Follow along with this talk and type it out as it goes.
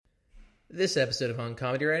This episode of On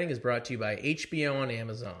Comedy Writing is brought to you by HBO on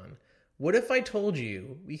Amazon. What if I told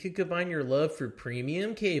you we could combine your love for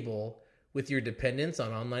premium cable with your dependence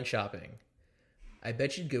on online shopping? I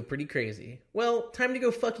bet you'd go pretty crazy. Well, time to go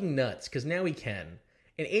fucking nuts, because now we can.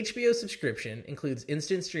 An HBO subscription includes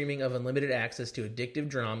instant streaming of unlimited access to addictive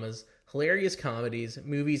dramas, hilarious comedies,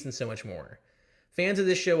 movies, and so much more. Fans of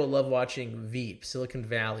this show will love watching Veep, Silicon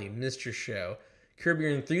Valley, Mr. Show, Curb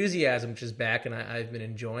Your Enthusiasm, which is back and I've been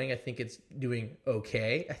enjoying. I think it's doing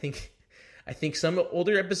okay. I think some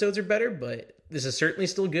older episodes are better, but this is certainly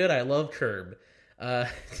still good. I love Curb. I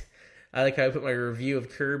like how I put my review of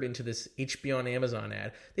Curb into this HBO on Amazon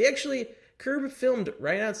ad. Curb filmed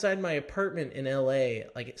right outside my apartment in LA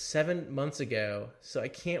like 7 months ago, so I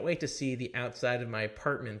can't wait to see the outside of my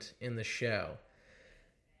apartment in the show.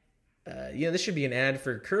 This should be an ad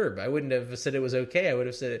for Curb. I wouldn't have said it was okay. I would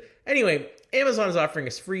have said it. Anyway, Amazon is offering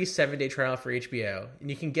a free 7-day trial for HBO, and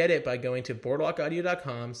you can get it by going to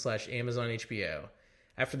boardwalkaudio.com/AmazonHBO.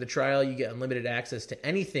 After the trial, you get unlimited access to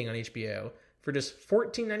anything on HBO for just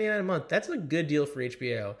 $14.99 a month. That's a good deal for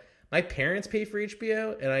HBO. My parents pay for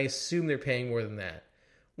HBO, and I assume they're paying more than that.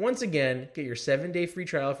 Once again, get your 7-day free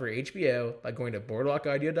trial for HBO by going to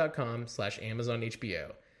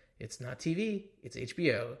boardwalkaudio.com/AmazonHBO. It's not TV, it's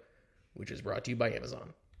HBO, which is brought to you by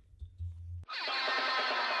Amazon.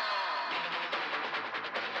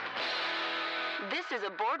 This is a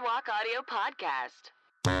Boardwalk Audio podcast.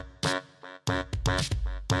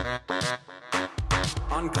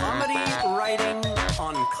 On comedy writing,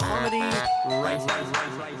 on comedy writing.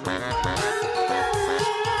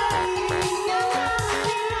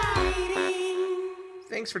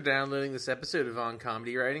 Thanks for downloading this episode of On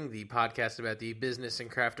Comedy Writing, the podcast about the business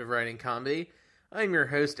and craft of writing comedy. I'm your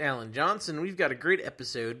host, Alan Johnson. We've got a great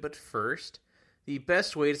episode, but first, the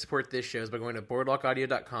best way to support this show is by going to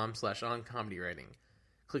boardwalkaudio.com/onComedyWriting.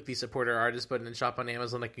 Click the Support Our Artist button and shop on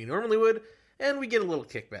Amazon like you normally would, and we get a little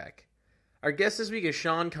kickback. Our guest this week is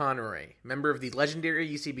Sean Conroy, member of the legendary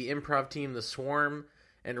UCB improv team The Swarm,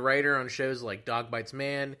 and writer on shows like Dog Bites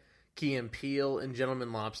Man, Key and Peele, and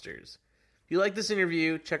Gentlemen Lobsters. If you like this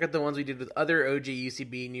interview, check out the ones we did with other OG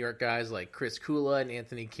UCB New York guys like Chris Kula and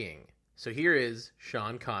Anthony King. So here is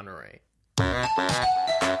Sean Conroy.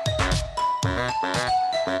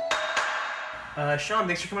 Sean,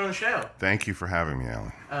 thanks for coming on the show. Thank you for having me,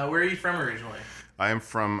 Alan. Where are you from originally? I am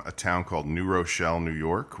from a town called New Rochelle, New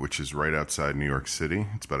York, which is right outside New York City.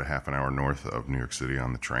 It's about a half an hour north of New York City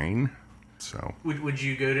on the train. So, Would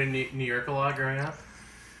you go to New York a lot growing up?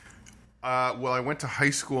 Well, I went to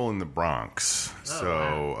high school in the Bronx,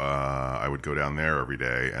 so wow. I would go down there every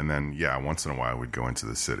day, and then, once in a while we'd go into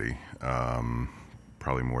the city,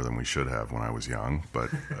 probably more than we should have when I was young,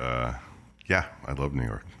 but, I love New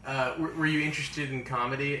York. Were you interested in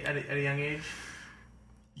comedy at a young age?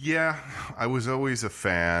 Yeah, I was always a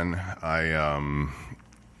fan.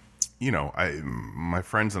 My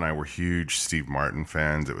friends and I were huge Steve Martin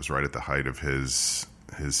fans. It was right at the height of his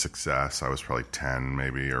success. I was probably 10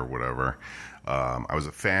 maybe or whatever. I was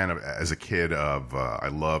a fan as a kid of I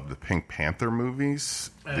loved the Pink Panther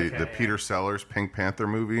movies, the Peter Sellers Pink Panther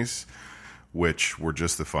movies, which were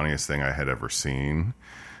just the funniest thing I had ever seen.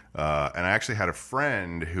 And I actually had a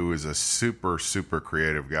friend who was a super, super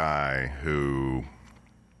creative guy who,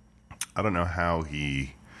 I don't know how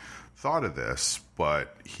he thought of this,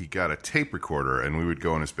 but he got a tape recorder, and we would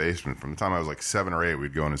go in his basement. From the time I was like 7 or 8,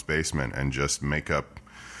 we'd go in his basement and just make up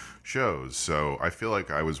shows. So I feel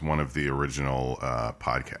like I was one of the original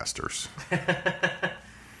podcasters.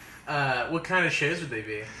 What kind of shows would they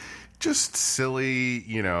be? Just silly,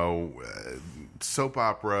 soap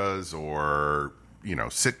operas or,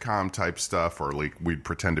 sitcom type stuff, or like we'd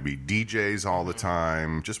pretend to be DJs all the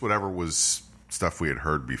time. Just whatever was stuff we had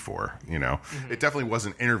heard before, It definitely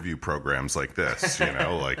wasn't interview programs like this,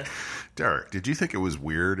 like, Derek, did you think it was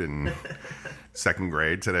weird in second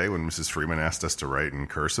grade today when Mrs. Freeman asked us to write in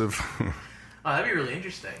cursive? Oh, that'd be really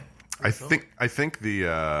interesting. I think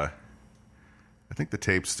the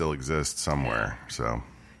tape still exists somewhere. Yeah. So,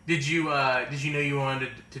 did you know you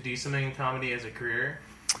wanted to do something in comedy as a career?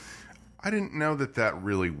 I didn't know that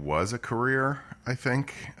really was a career, I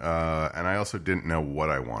think, and I also didn't know what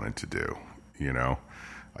I wanted to do. I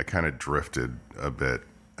kind of drifted a bit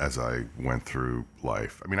as I went through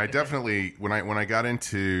life. I mean, I definitely, when I got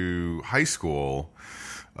into high school,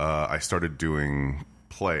 I started doing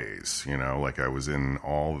plays, like I was in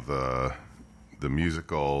all the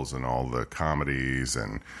musicals and all the comedies,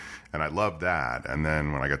 and I loved that. And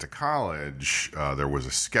then when I got to college, there was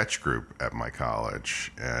a sketch group at my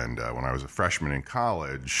college, and when I was a freshman in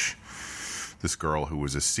college, this girl who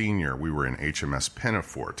was a senior, we were in HMS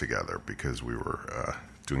Pinafore together because we were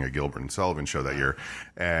doing a Gilbert and Sullivan show that year,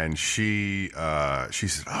 and she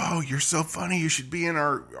said, "Oh, you're so funny. You should be in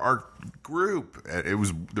our group." There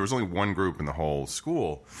was only one group in the whole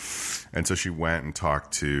school, and so she went and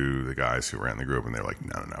talked to the guys who ran the group, and they're like,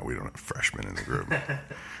 "No, we don't have freshmen in the group."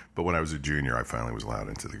 But when I was a junior, I finally was allowed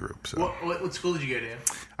into the group. So, what school did you go to?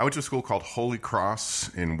 I went to a school called Holy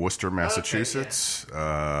Cross in Worcester, Massachusetts. Okay,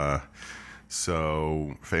 yeah.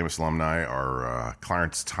 So famous alumni are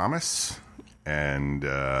Clarence Thomas and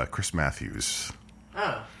Chris Matthews.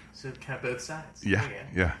 Oh, so kind of both sides. Yeah, okay.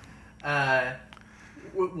 yeah.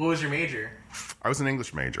 What was your major? I was an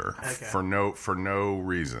English major for no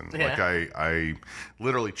reason. Yeah. Like I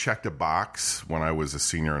literally checked a box when I was a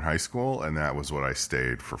senior in high school, and that was what I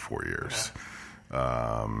stayed for 4 years.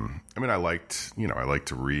 I mean, I liked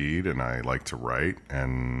to read and I liked to write,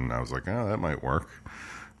 and I was like, oh, that might work.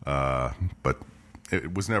 But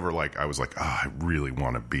it was never like I was like, oh, I really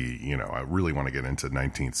want to get into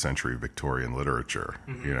 19th century Victorian literature,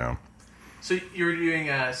 So you were doing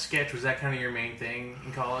sketch. Was that kind of your main thing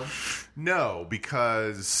in college? No,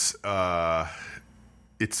 because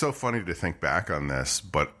it's so funny to think back on this,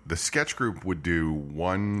 but the sketch group would do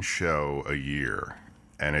one show a year,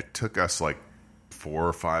 and it took us like 4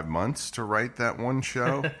 or 5 months to write that one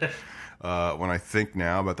show. When I think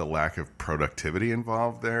now about the lack of productivity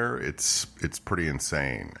involved there, it's pretty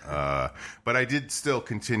insane. But I did still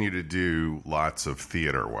continue to do lots of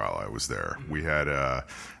theater while I was there. We had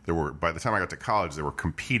by the time I got to college, there were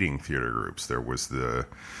competing theater groups. There was the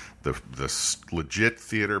legit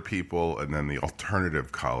theater people, and then the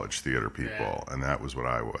alternative college theater people, and that was what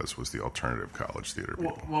I was the alternative college theater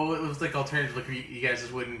people. Well, it was like alternative. Like you guys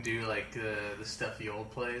just wouldn't do like the stuffy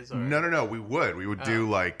old plays. Or? No. We would do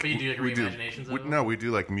like. But you do like reimaginations of them? No, we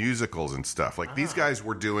do like musicals and stuff. Like these guys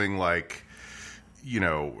were doing like,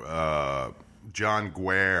 John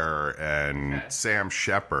Guare and Sam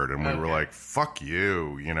Shepard, and we were like, "Fuck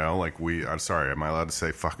you," Like I'm sorry, am I allowed to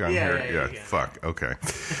say "fuck" on here? Yeah, fuck. Okay.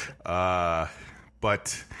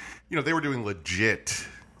 But they were doing legit,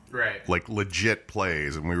 right? Like legit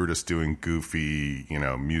plays, and we were just doing goofy,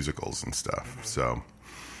 musicals and stuff. So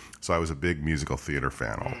I was a big musical theater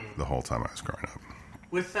fan the whole time I was growing up.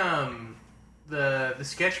 With the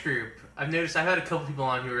sketch group, I've noticed I've had a couple people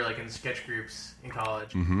on who were like in sketch groups in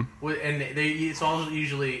college, and it's all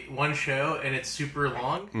usually one show and it's super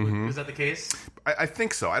long. Was that the case? I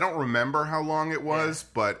think so. I don't remember how long it was,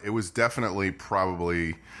 but it was definitely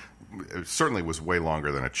it certainly was way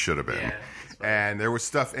longer than it should have been. Yeah, and there was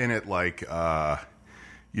stuff in it like,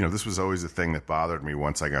 this was always a thing that bothered me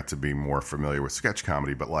once I got to be more familiar with sketch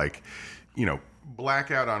comedy, but like,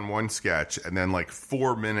 blackout on one sketch and then like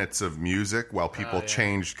 4 minutes of music while people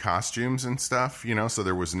changed costumes and stuff, so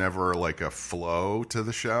there was never like a flow to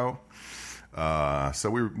the show. So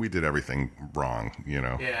we did everything wrong,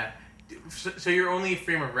 Yeah. So your only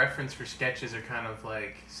frame of reference for sketches are kind of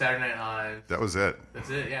like Saturday Night Live. That was it. That's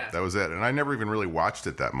it, yeah. That was it. And I never even really watched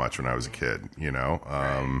it that much when I was a kid,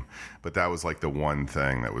 Right. But that was like the one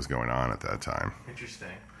thing that was going on at that time.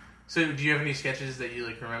 Interesting. So, do you have any sketches that you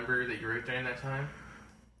remember that you wrote during that time?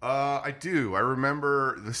 I do. I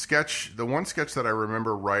remember the one sketch that I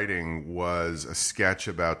remember writing was a sketch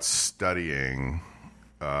about studying,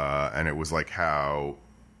 and it was like how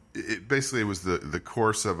it basically was the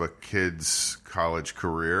course of a kid's college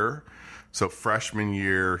career. So freshman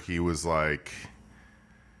year, he was like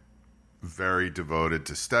very devoted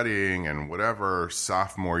to studying and whatever.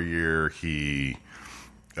 Sophomore year, he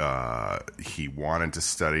wanted to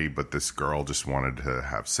study, but this girl just wanted to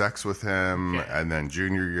have sex with him. Okay. And then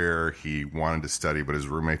junior year, he wanted to study, but his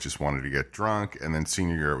roommate just wanted to get drunk. And then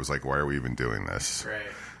senior year, it was like, why are we even doing this? Right.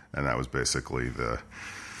 And that was basically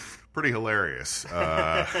pretty hilarious.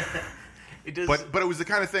 It does, but it was the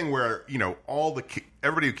kind of thing where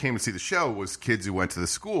everybody who came to see the show was kids who went to the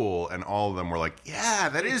school, and all of them were like, "Yeah,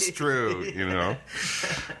 that is true,"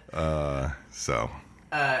 So.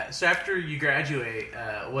 So after you graduate,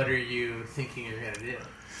 what are you thinking you're going to do?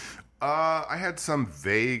 I had some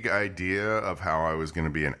vague idea of how I was going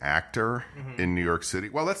to be an actor in New York City.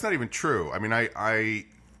 Well, that's not even true. I mean, I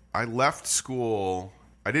left school.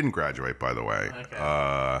 I didn't graduate, by the way,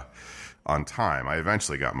 on time. I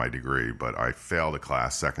eventually got my degree, but I failed a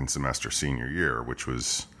class second semester senior year, which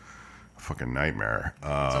was a fucking nightmare.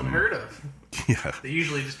 It's unheard of. Yeah. They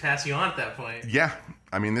usually just pass you on at that point. Yeah.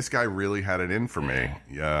 I mean, this guy really had it in for me.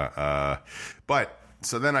 Yeah. But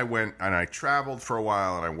so then I went and I traveled for a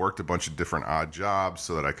while, and I worked a bunch of different odd jobs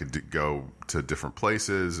so that I could go to different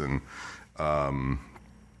places. And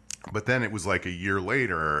but then it was like a year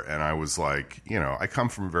later, and I was like, I come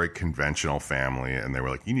from a very conventional family, and they were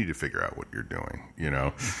like, you need to figure out what you're doing,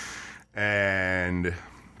 And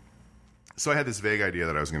so I had this vague idea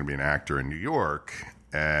that I was going to be an actor in New York,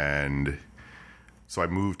 and so I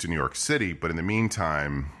moved to New York City. But in the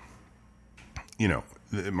meantime, you know,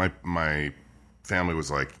 my family was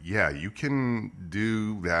like, yeah, you can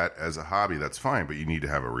do that as a hobby. That's fine, but you need to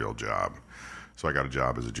have a real job. So I got a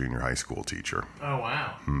job as a junior high school teacher. Oh,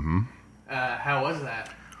 wow. Mm-hmm. How was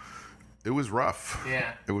that? It was rough.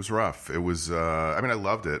 Yeah. It was rough. It was, I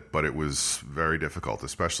loved it, but it was very difficult,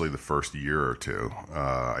 especially the first year or two.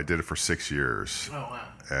 I did it for 6 years. Oh, wow.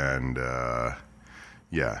 And,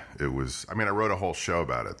 yeah, it was, I wrote a whole show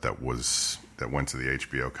about it that went to the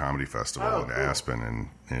HBO Comedy Festival in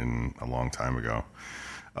Aspen in a long time ago.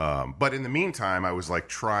 But in the meantime, I was like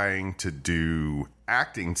trying to do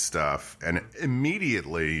acting stuff, and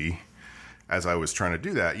immediately as I was trying to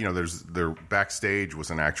do that, you know, there backstage was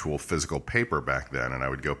an actual physical paper back then, and I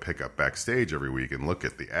would go pick up Backstage every week and look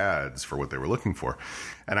at the ads for what they were looking for.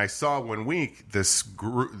 And I saw one week this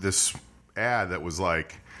ad that was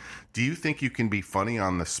like, "Do you think you can be funny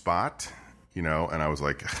on the spot?" You know, and I was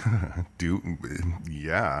like,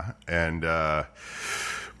 yeah. And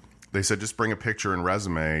they said, just bring a picture and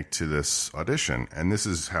resume to this audition. And this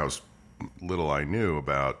is how little I knew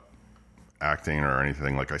about acting or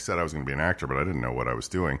anything. Like I said, I was going to be an actor, but I didn't know what I was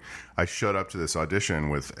doing. I showed up to this audition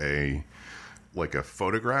with a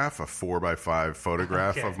photograph, a 4x5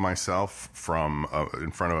 photograph of myself from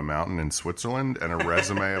in front of a mountain in Switzerland, and a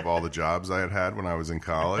resume of all the jobs I had when I was in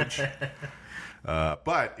college.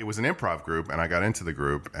 But it was an improv group, and I got into the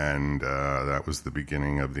group, and that was the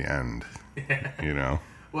beginning of the end. You know.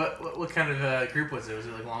 What kind of group was it? Was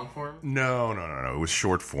it like long form? No. It was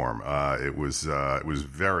short form. It was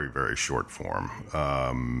very, very short form.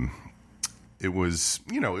 It was,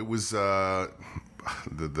 you know, it was the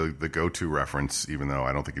go-to reference, even though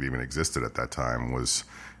I don't think it even existed at that time, is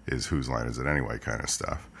Whose Line Is It Anyway kind of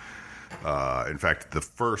stuff. In fact, the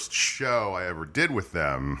first show I ever did with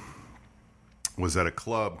them was at a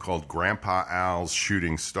club called Grandpa Al's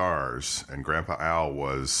Shooting Stars, and Grandpa Al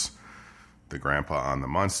was the grandpa on the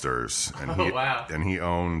Munsters, and and he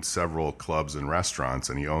owned several clubs and restaurants,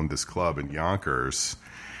 and he owned this club in Yonkers,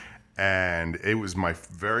 and it was my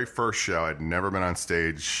very first show. I'd never been on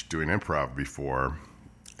stage doing improv before,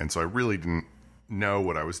 and so I really didn't know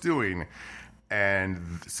what I was doing.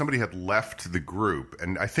 And somebody had left the group,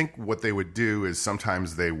 and I think what they would do is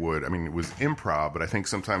sometimes they would, it was improv, but I think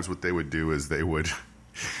sometimes what they would do is they would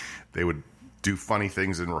do funny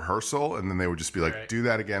things in rehearsal, and then they would just be like, do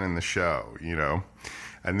that again in the show, you know?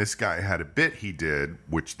 And this guy had a bit he did,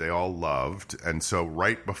 which they all loved, and so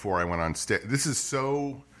right before I went on stage,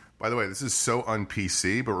 by the way, this is so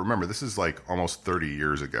un-PC, but remember, this is like almost 30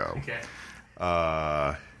 years ago. Okay.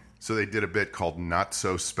 So they did a bit called Not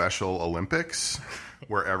So Special Olympics,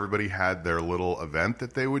 where everybody had their little event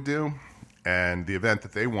that they would do. And the event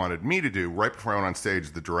that they wanted me to do, right before I went on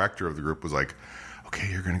stage, the director of the group was like,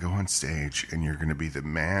 okay, you're going to go on stage, and you're going to be the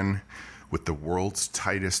man with the world's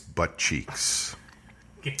tightest butt cheeks.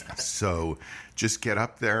 So just get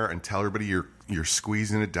up there and tell everybody you're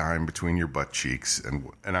squeezing a dime between your butt cheeks.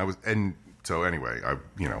 And so anyway, I,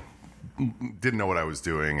 you know, didn't know what I was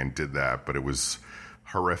doing and did that, but it was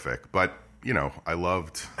horrific. But, you know, I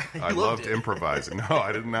loved improvising. No,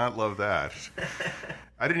 I did not love that.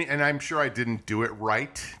 I didn't, and I'm sure I didn't do it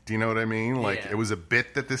right. Do you know what I mean? Like, It was a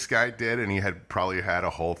bit that this guy did, and he had probably had a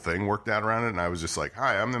whole thing worked out around it, and I was just like,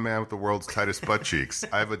 hi, I'm the man with the world's tightest butt cheeks.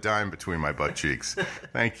 I have a dime between my butt cheeks.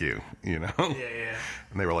 Thank you, you know? Yeah.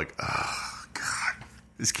 And they were like, oh, God,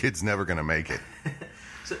 this kid's never going to make it.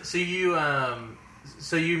 So you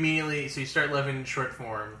immediately, you start loving short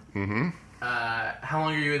form. Mm-hmm. How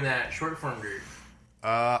long are you in that short form group?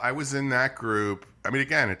 I was in that group.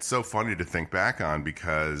 Again, it's so funny to think back on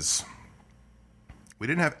because we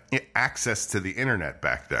didn't have access to the internet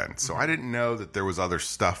back then. So I didn't know that there was other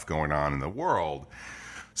stuff going on in the world.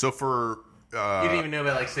 So for... you didn't even know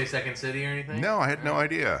about, like, say, Second City or anything? No, I had no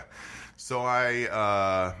idea. So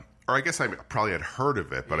I guess I probably had heard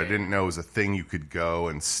of it, but I didn't know it was a thing you could go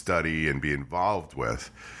and study and be involved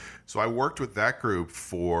with. So I worked with that group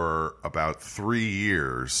for about 3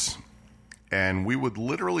 years, and we would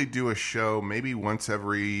literally do a show maybe once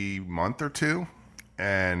every month or two,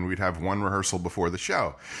 and we'd have one rehearsal before the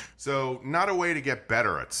show. So not a way to get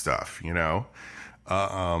better at stuff, you know?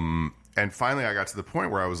 And finally I got to the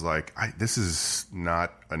point where I was like, this is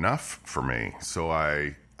not enough for me. So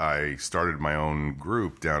I started my own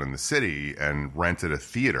group down in the city and rented a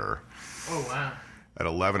theater. Oh, wow. At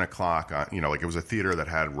 11 o'clock, it was a theater that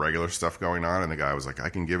had regular stuff going on, and the guy was like, I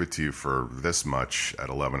can give it to you for this much at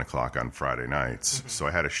 11 o'clock on Friday nights. Mm-hmm. So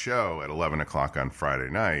I had a show at 11 o'clock on Friday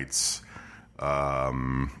nights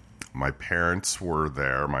My parents were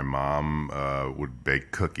there. My mom would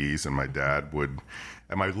bake cookies, and my dad would,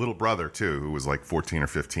 and my little brother too, who was like 14 or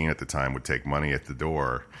 15 at the time, would take money at the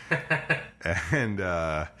door, and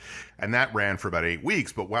that ran for about 8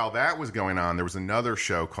 weeks. But while that was going on, there was another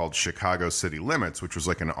show called Chicago City Limits, which was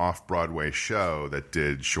like an off-Broadway show that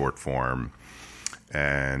did short form,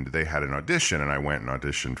 and they had an audition, and I went and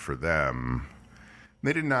auditioned for them.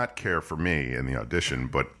 They did not care for me in the audition,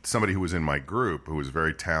 but somebody who was in my group, who was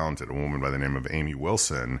very talented, a woman by the name of Amy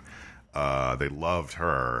Wilson, they loved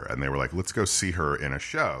her, and they were like, let's go see her in a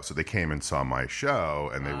show. So they came and saw my show,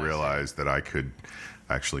 and they realized that I could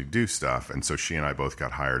actually do stuff. And so she and I both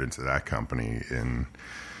got hired into that company.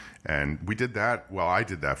 And we did that. Well, I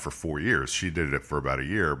did that for 4 years. She did it for about a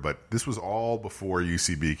year. But this was all before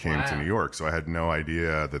UCB came to New York. So I had no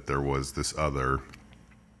idea that there was this other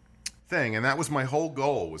thing, and that was my whole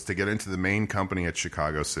goal, was to get into the main company at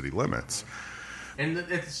Chicago City Limits. And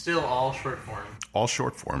it's still all short form. All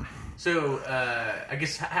short form. So I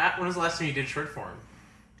guess when was the last time you did short form?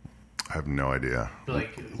 I have no idea.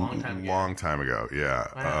 Like a long time ago. Long time ago, yeah.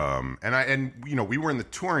 Wow. And we were in the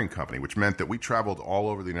touring company, which meant that we traveled all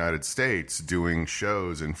over the United States doing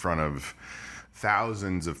shows in front of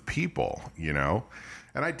thousands of people.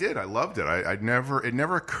 And I did. I loved it. It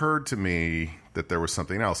never occurred to me that there was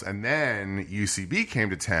something else. And then UCB came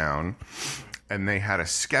to town, and they had a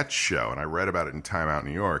sketch show. And I read about it in Time Out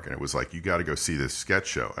New York, and it was like, you got to go see this sketch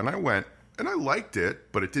show. And I went, and I liked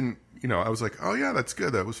it, but it didn't, I was like, oh, yeah, that's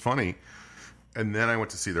good. That was funny. And then I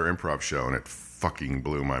went to see their improv show, and it fucking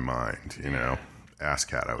blew my mind, Ass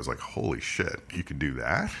Cat. I was like, holy shit, you can do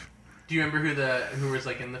that? Do you remember who was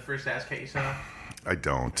like in the first Ass Cat you saw? I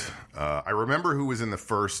don't. I remember who was in the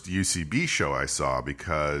first UCB show I saw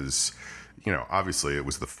because, obviously it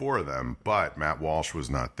was the four of them, but Matt Walsh was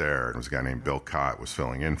not there, and it was a guy named Bill Cott was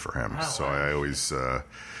filling in for him. So wow.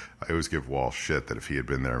 I always give Walsh shit that if he had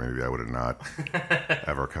been there, maybe I would have not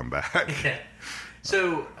ever come back. Yeah.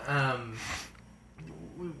 So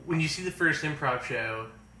when you see the first improv show,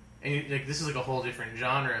 and this is like a whole different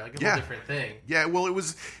genre, like a whole different thing. Yeah. Well, it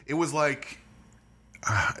was like.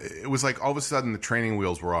 It was like all of a sudden the training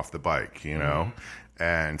wheels were off the bike, Mm-hmm.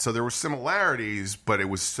 And so there were similarities, but it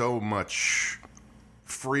was so much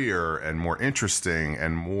freer and more interesting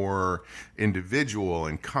and more individual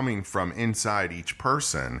and coming from inside each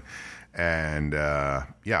person. And I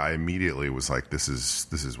immediately was like, this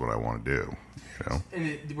is what I want to do.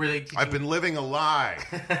 And were they I've been living a lie.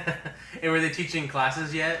 And were they teaching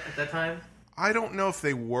classes yet at that time? I don't know if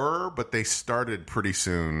they were, but they started pretty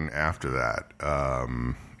soon after that.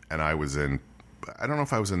 And I was I don't know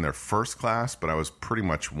if I was in their first class, but I was pretty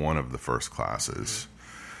much one of the first classes.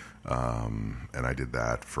 And I did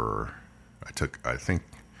that I took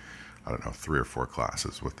 3 or 4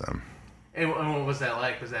 classes with them. And what was that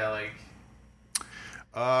like? Was that like...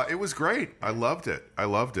 It was great. I loved it.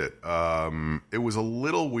 It was a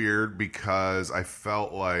little weird because I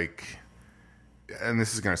felt like... And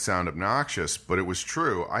this is going to sound obnoxious, but it was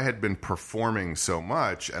true. I had been performing so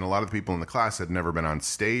much, and a lot of the people in the class had never been on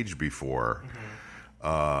stage before.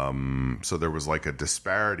 Mm-hmm. So there was like a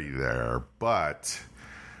disparity there. But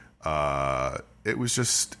it was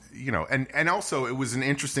just, and also it was an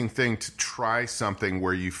interesting thing to try something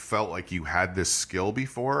where you felt like you had this skill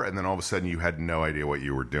before, and then all of a sudden you had no idea what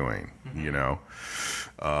you were doing,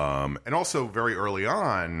 And also very early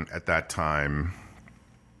on at that time...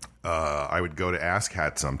 I would go to Ass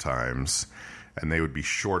Cat sometimes, and they would be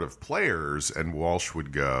short of players, and Walsh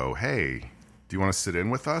would go, hey, do you want to sit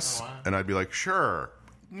in with us? Oh, wow. And I'd be like, sure.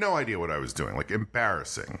 No idea what I was doing. Like,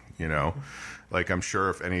 embarrassing, Like, I'm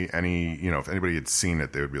sure if if anybody had seen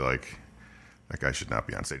it, they would be like, that guy should not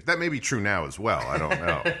be on stage. That may be true now as well. I don't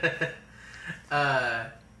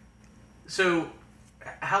know. So,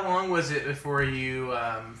 how long was it before you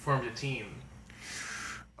formed a team?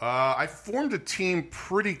 I formed a team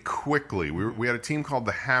pretty quickly. We had a team called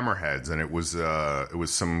the Hammerheads, and it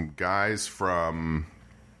was some guys from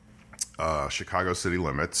Chicago City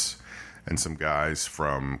Limits and some guys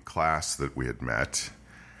from class that we had met,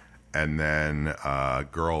 and then a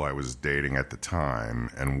girl I was dating at the time,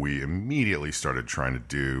 and we immediately started trying to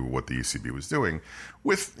do what the UCB was doing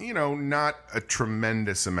with, not a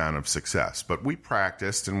tremendous amount of success, but we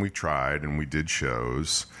practiced and we tried and we did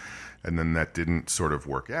shows. And then that didn't sort of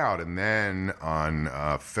work out. And then on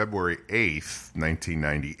February 8th,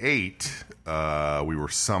 1998, we were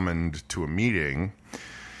summoned to a meeting.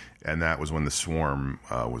 And that was when the Swarm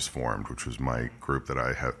was formed, which was my group that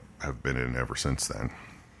I have been in ever since then.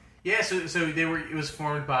 Yeah, so it was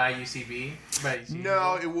formed by UCB? By UCB?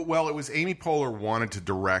 No, it was Amy Poehler wanted to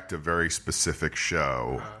direct a very specific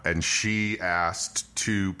show, and she asked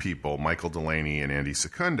two people, Michael Delaney and Andy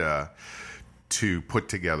Secunda, to put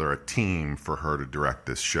together a team for her to direct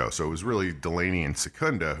this show. So it was really Delaney and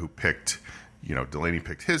Secunda who picked, Delaney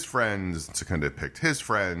picked his friends, Secunda picked his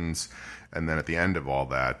friends, and then at the end of all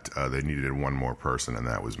that, they needed one more person, and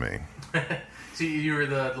that was me. So you were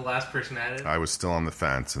the last person added? I was still on the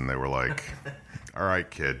fence, and they were like, all right,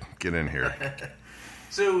 kid, get in here.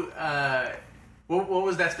 So, what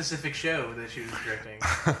was that specific show that she was directing?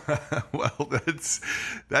 Well,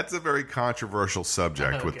 that's a very controversial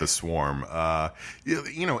subject with the Swarm.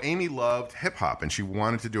 Amy loved hip hop, and she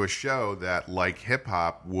wanted to do a show that, like hip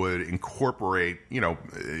hop, would incorporate,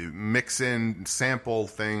 mix in sample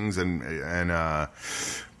things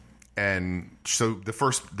and so the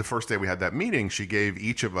first day we had that meeting, she gave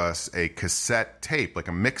each of us a cassette tape, like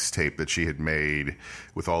a mixtape that she had made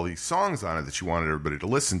with all these songs on it that she wanted everybody to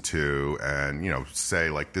listen to, and say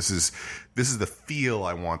like this is the feel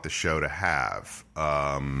I want the show to have.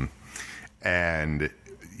 And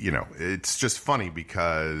it's just funny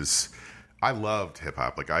because I loved hip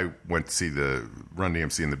hop. Like I went to see the Run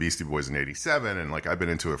DMC and the Beastie Boys in '87, and like I've been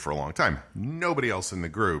into it for a long time. Nobody else in the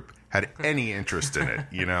group had any interest in it,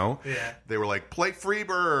 Yeah. They were like, play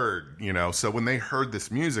Freebird, So when they heard this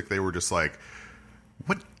music, they were just like,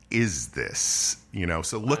 what is this?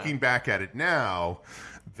 So looking back at it now,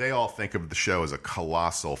 they all think of the show as a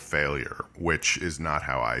colossal failure, which is not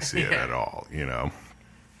how I see it at all,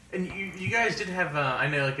 And you guys did have, I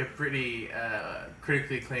know, like a pretty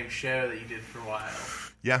critically acclaimed show that you did for a while.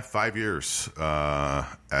 Yeah, 5 years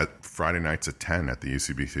at Friday nights at 10 at the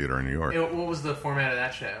UCB Theater in New York. What was the format of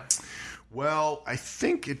that show? Well, I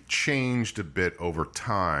think it changed a bit over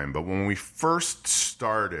time, but when we first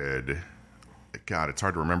started, God, it's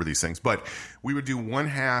hard to remember these things, but we would do one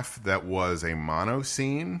half that was a mono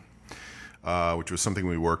scene, which was something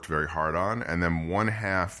we worked very hard on, and then one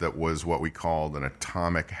half that was what we called an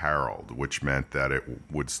atomic herald, which meant that it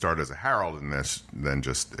would start as a herald and then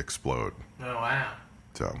just explode. Oh, wow.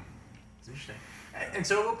 So, that's interesting. And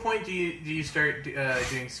so, at what point do you start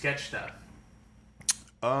doing sketch stuff?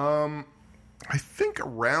 I think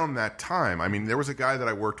around that time. I mean, there was a guy that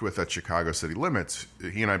I worked with at Chicago City Limits.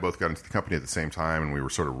 He and I both got into the company at the same time, and we were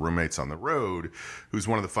sort of roommates on the road, who's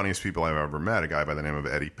one of the funniest people I've ever met, a guy by the name of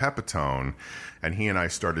Eddie Pepitone. And he and I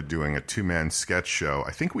started doing a two-man sketch show.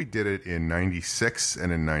 I think we did it in 96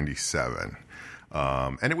 and in 97.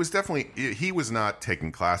 And it was definitely, he was not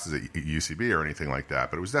taking classes at UCB or anything like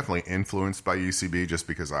that, but it was definitely influenced by UCB just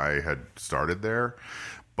because I had started there.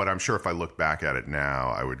 But I'm sure if I look back at it now,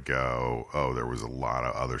 I would go, oh, there was a lot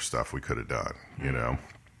of other stuff we could have done,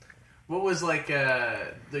 What was like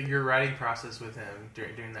your writing process with him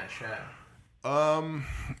during that show?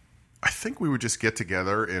 I think we would just get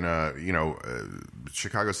together in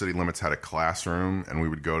Chicago City Limits had a classroom, and we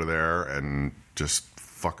would go to there and just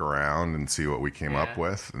fuck around and see what we came up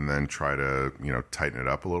with, and then try to tighten it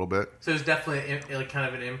up a little bit. So it was definitely like kind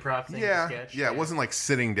of an improv thing. Yeah, to sketch. Yeah. It wasn't like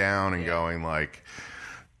sitting down and going like,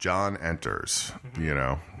 John enters,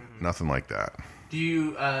 nothing like that. Do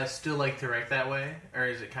you still like to write that way, or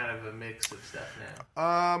is it kind of a mix of stuff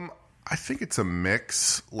now? I think it's a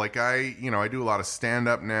mix. Like I do a lot of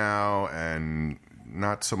stand-up now, and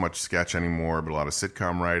not so much sketch anymore, but a lot of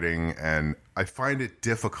sitcom writing, and I find it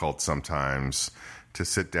difficult sometimes to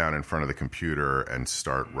sit down in front of the computer and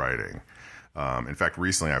start writing. In fact,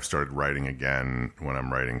 recently I've started writing again when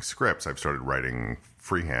I'm writing scripts. I've started writing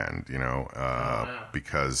freehand,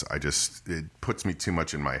 because it puts me too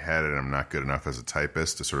much in my head, and I'm not good enough as a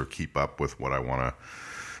typist to sort of keep up with what I want to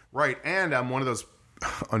write. And I'm one of those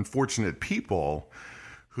unfortunate people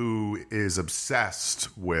who is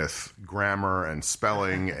obsessed with grammar and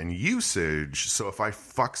spelling and usage. So if I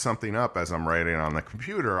fuck something up as I'm writing on the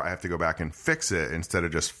computer, I have to go back and fix it instead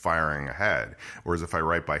of just firing ahead. Whereas if I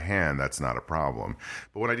write by hand, that's not a problem.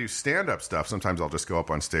 But when I do stand-up stuff, sometimes I'll just go up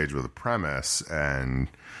on stage with a premise and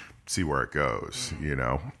see where it goes,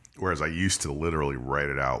 Whereas I used to literally write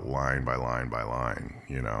it out line by line by line,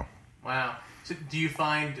 Wow. So do you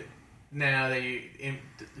find now that you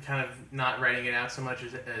kind of not writing it out so much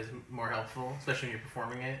is more helpful, especially when you're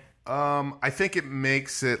performing it? I think it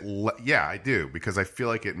makes it, I do, because I feel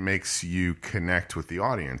like it makes you connect with the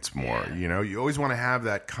audience more. Yeah. You always want to have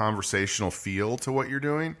that conversational feel to what you're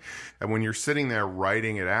doing. And when you're sitting there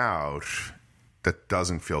writing it out, that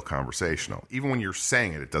doesn't feel conversational. Even when you're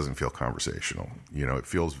saying it, it doesn't feel conversational. It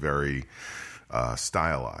feels very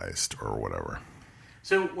stylized or whatever.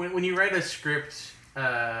 So when you write a script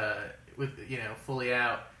with fully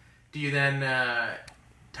out, do you then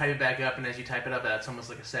type it back up, and as you type it up, that's almost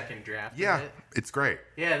like a second draft. Yeah, of it. it's great.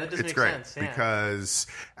 Yeah, that does It's make great sense. Yeah. because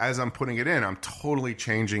as I'm putting it in, I'm totally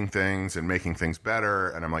changing things and making things better.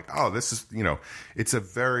 And I'm like, oh, this is, it's a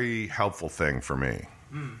very helpful thing for me.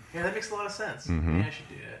 Yeah, that makes a lot of sense. Mm-hmm. Yeah, I should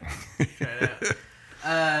do that. Try it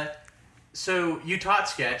out. So you taught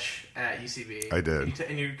sketch at UCB. I did.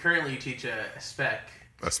 And you currently teach a spec.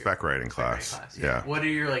 A spec writing class. Yeah. What are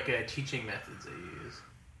your teaching methods that you use?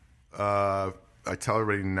 I tell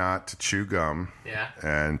everybody not to chew gum. Yeah.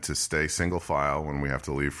 And to stay single file when we have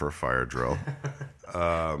to leave for a fire drill.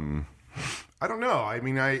 I don't know. I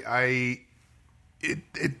mean,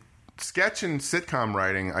 sketch and sitcom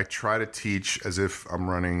writing, I try to teach as if I'm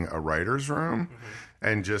running a writer's room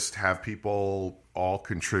and just have people all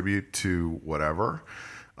contribute to whatever.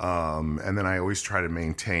 And then I always try to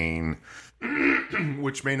maintain,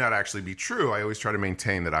 which may not actually be true, I always try to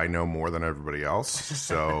maintain that I know more than everybody else.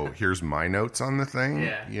 So here's my notes on the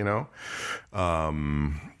thing,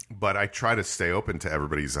 But I try to stay open to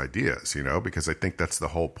everybody's ideas, because I think that's the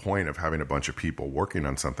whole point of having a bunch of people working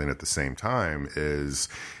on something at the same time is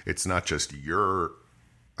it's not just your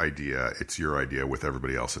idea, it's your idea with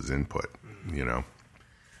everybody else's input,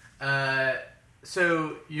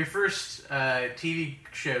 So your first TV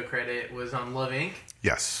show credit was on Love Inc.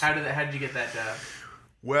 Yes. How did you get that job?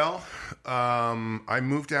 Well, I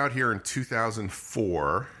moved out here in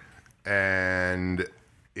 2004, and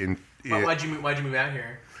Why'd you move out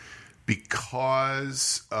here?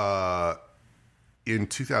 Because in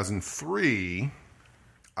 2003,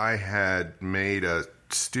 I had made a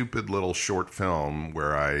stupid little short film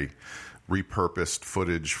where I repurposed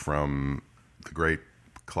footage from the great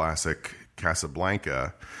classic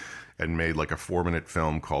Casablanca and made like a 4-minute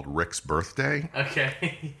film called Rick's Birthday.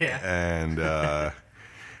 Okay, yeah.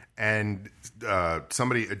 And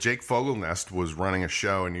somebody, Jake Fogelnest, was running a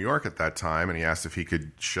show in New York at that time, and he asked if he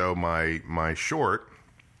could show my short.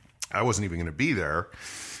 I wasn't even going to be there,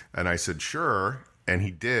 and I said sure, and he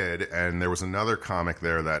did. And there was another comic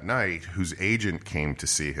there that night whose agent came to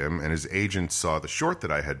see him, and his agent saw the short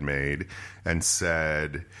that I had made and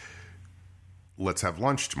said, "Let's have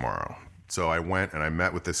lunch tomorrow." So I went and I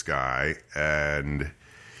met with this guy, and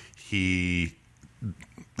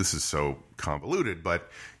this is so convoluted, but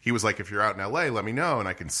he was like, if you're out in LA, let me know and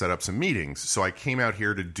I can set up some meetings. So I came out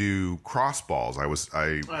here to do crossballs. I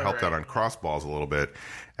helped out on crossballs a little bit.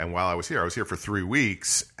 And while I was here for 3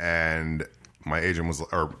 weeks, and my agent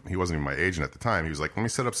he wasn't even my agent at the time. He was like, let me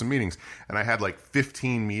set up some meetings. And I had like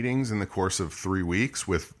 15 meetings in the course of 3 weeks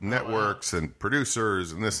with networks and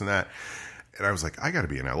producers and this and that. And I was like, I got to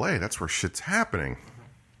be in LA. That's where shit's happening.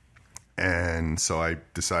 And so I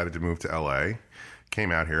decided to move to LA.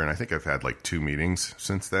 Came out here, and I think I've had like 2 meetings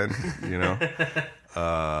since then,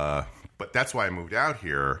 But that's why I moved out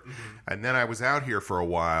here. And then I was out here for a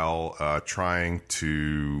while trying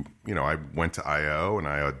to, I went to I.O. and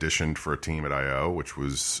I auditioned for a team at I.O., which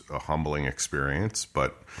was a humbling experience,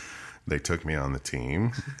 but they took me on the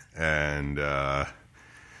team. And I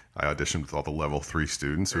auditioned with all the level 3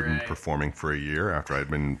 students who had been performing for a year after I'd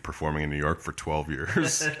been performing in New York for 12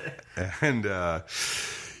 years. And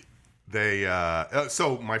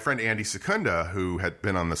so my friend Andy Secunda, who had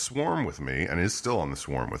been on The Swarm with me and is still on The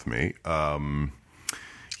Swarm with me,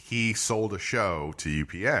 he sold a show to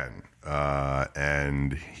UPN.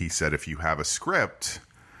 And he said, if you have a script,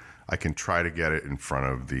 I can try to get it in front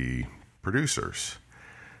of the producers.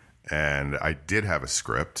 And I did have a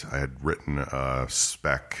script. I had written a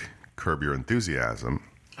spec, Curb Your Enthusiasm.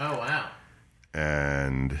 Oh, wow.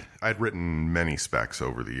 And I'd written many specs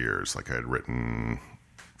over the years. Like I had written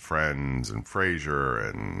Friends and Frasier,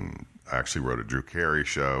 and I actually wrote a Drew Carey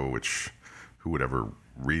show, which who would ever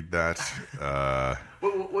read that?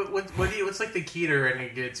 What's like the key to writing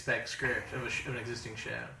a good spec script of an existing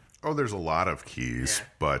show? Oh, there's a lot of keys,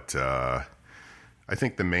 but I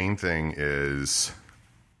think the main thing is,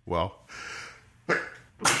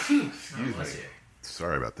 excuse me.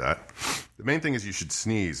 Sorry about that. The main thing is you should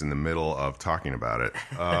sneeze in the middle of talking about it.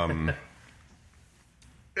 I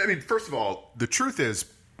mean, first of all, the truth is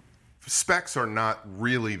specs are not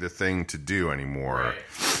really the thing to do anymore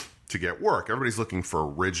to get work. Everybody's looking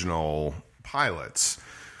for original pilots.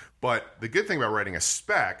 But the good thing about writing a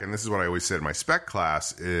spec, and this is what I always say in my spec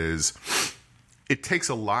class, is it takes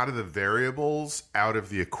a lot of the variables out of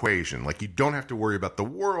the equation. Like, you don't have to worry about the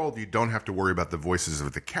world. You don't have to worry about the voices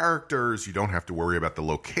of the characters. You don't have to worry about the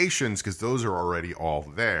locations because those are already all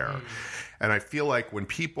there. And I feel like when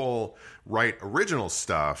people write original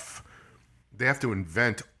stuff, they have to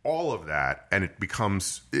invent all of that, and it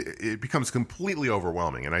becomes completely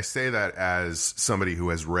overwhelming. And I say that as somebody who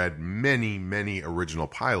has read many, many original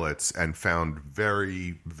pilots and found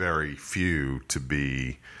very, very few to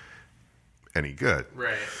be any good.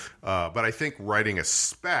 Right. But I think writing a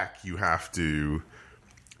spec, you have to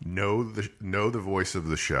know the voice of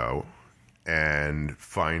the show and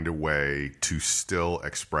find a way to still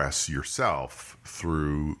express yourself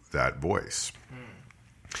through that voice.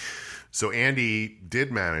 So Andy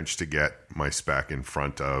did manage to get my spec in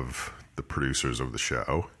front of the producers of the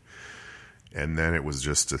show. And then it was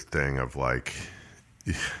just a thing of like,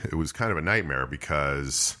 it was kind of a nightmare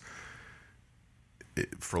because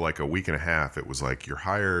for like a week and a half, it was like, you're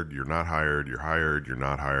hired, you're not hired, you're hired, you're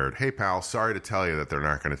not hired. Hey, pal, sorry to tell you that they're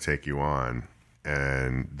not going to take you on.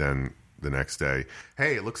 And then the next day,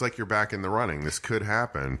 hey, it looks like you're back in the running. This could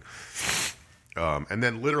happen. And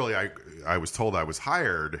then literally I was told I was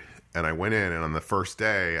hired, and I went in, and on the first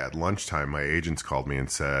day at lunchtime, my agents called me and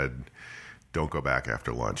said, don't go back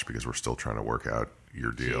after lunch because we're still trying to work out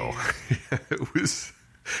your deal. It was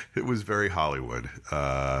very Hollywood.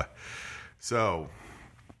 So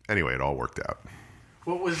anyway, it all worked out.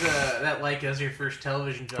 What was that like as your first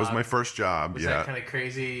television job? It was my first job. Was that kind of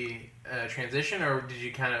crazy transition, or did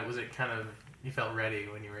you you felt ready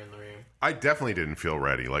when you were in the room? I definitely didn't feel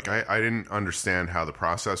ready. Like I didn't understand how the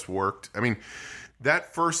process worked. I mean,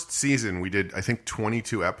 that first season we did, I think,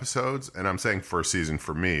 22 episodes, and I'm saying first season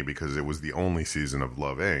for me because it was the only season of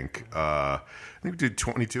Love, Inc. I think we did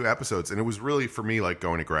 22 episodes, and it was really for me like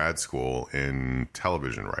going to grad school in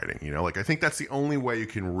television writing. You know, like I think that's the only way you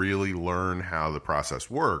can really learn how the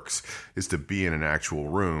process works is to be in an actual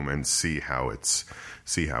room and see how it's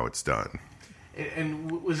done.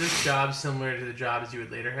 And was this job similar to the jobs you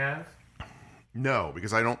would later have? No,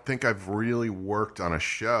 because I don't think I've really worked on a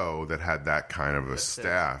show that had that kind of a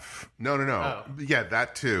staff. No. Oh. Yeah,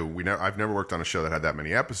 that too. I've never worked on a show that had that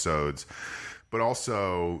many episodes, but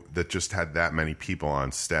also that just had that many people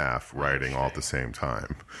on staff writing all at the same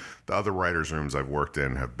time. The other writers' rooms I've worked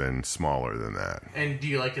in have been smaller than that. And do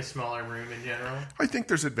you like a smaller room in general? I think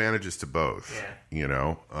there's advantages to both. Yeah. You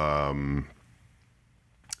know,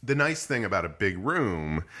 the nice thing about a big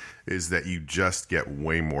room is that you just get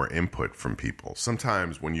way more input from people.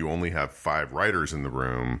 Sometimes when you only have 5 writers in the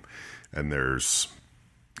room and there's,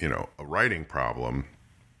 you know, a writing problem,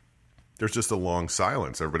 there's just a long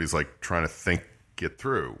silence. Everybody's like trying to get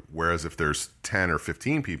through. Whereas if there's 10 or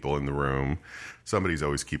 15 people in the room, somebody's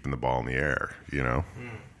always keeping the ball in the air, you know?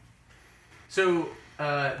 So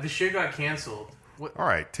the show got canceled. All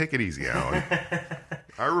right, take it easy, Alan.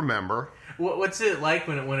 I remember. What's it like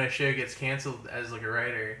when a show gets canceled as like a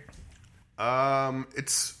writer?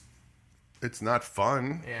 It's not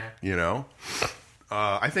fun. Yeah. You know,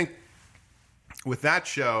 I think with that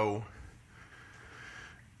show,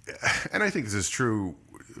 and I think this is true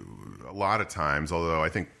a lot of times, although I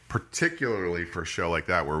think particularly for a show like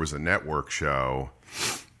that where it was a network show,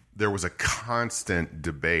 there was a constant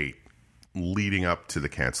debate leading up to the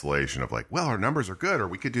cancellation of like, well, our numbers are good, or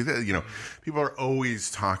we could do this. You know, people are always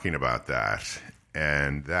talking about that,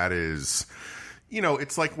 and that is, you know,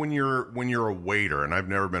 it's like when you're a waiter, and I've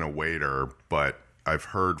never been a waiter, but I've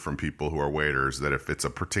heard from people who are waiters that if it's a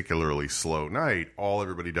particularly slow night, all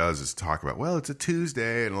everybody does is talk about, well, it's a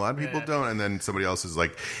Tuesday, and a lot of people don't, and then somebody else is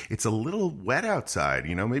like, it's a little wet outside,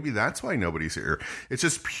 you know, maybe that's why nobody's here. It's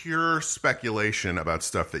just pure speculation about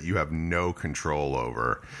stuff that you have no control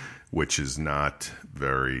over, which is not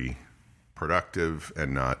very productive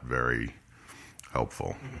and not very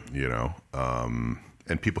helpful, you know?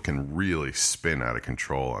 And people can really spin out of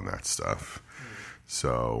control on that stuff.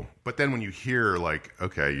 So, but then when you hear like,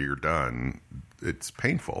 okay, you're done, it's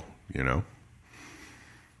painful, you know?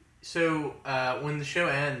 So when the show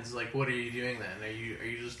ends, like, what are you doing then? Are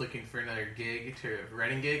you just looking for another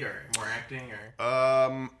writing gig, or more acting,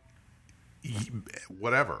 or?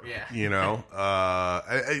 Whatever, yeah. You know,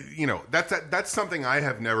 you know, that's something I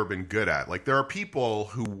have never been good at. Like, there are people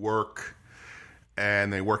who work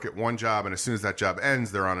and they work at one job, and as soon as that job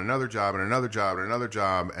ends, they're on another job and another job and another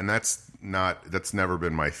job, and that's never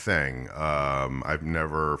been my thing. I've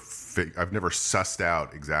never sussed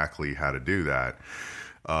out exactly how to do that.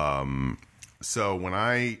 So when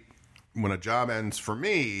a job ends for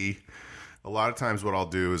me, a lot of times what I'll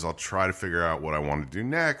do is I'll try to figure out what I want to do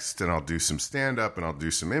next, and I'll do some stand-up, and I'll do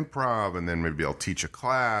some improv, and then maybe I'll teach a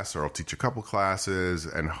class, or I'll teach a couple classes,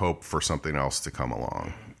 and hope for something else to come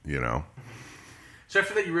along, you know? So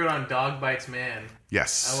after that, you wrote on Dog Bites Man.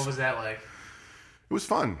 Yes. What was that like? It was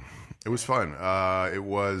fun. It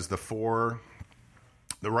was the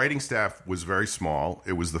writing staff was very small.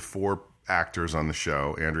 It was the 4 actors on the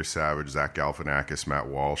show: Andrew Savage, Zach Galifianakis, Matt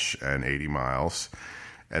Walsh, and 80 Miles.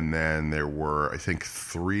 And then there were, I think,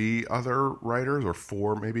 3 other writers, or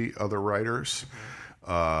 4 maybe other writers.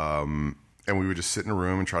 And we would just sit in a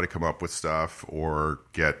room and try to come up with stuff, or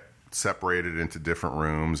get separated into different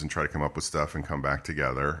rooms and try to come up with stuff and come back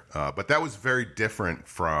together. But that was very different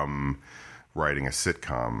from writing a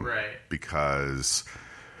sitcom. Right. Because,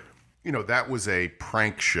 you know, that was a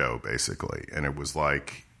prank show, basically. And it was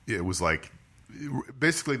like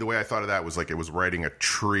basically the way I thought of that was like it was writing a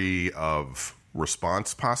tree of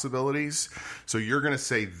response possibilities. So you're going to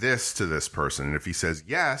say this to this person, and if he says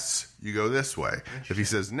yes, you go this way. If he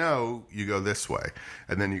says no, you go this way.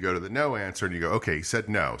 And then you go to the no answer and you go, okay, he said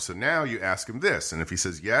no, so now you ask him this, and if he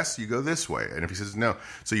says yes, you go this way, and if he says no,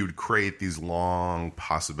 so you would create these long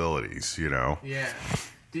possibilities, you know. Yeah.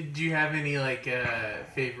 Did you have any like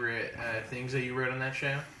favorite things that you wrote on that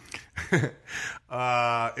show?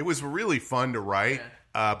 It was really fun to write.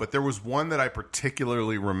 Yeah. But there was one that I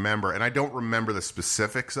particularly remember, and I don't remember the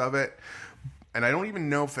specifics of it, and I don't even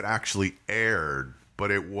know if it actually aired,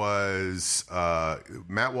 but it was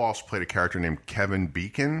Matt Walsh played a character named Kevin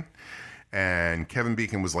Beacon, and Kevin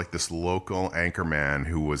Beacon was like this local anchorman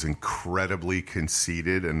who was incredibly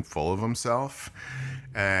conceited and full of himself.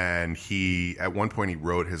 And at one point he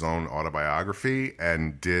wrote his own autobiography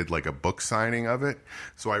and did like a book signing of it.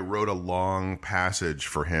 So I wrote a long passage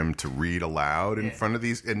for him to read aloud in front of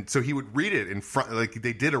these. And so he would read it in front, like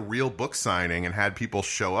they did a real book signing and had people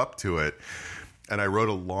show up to it. And I wrote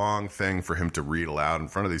a long thing for him to read aloud in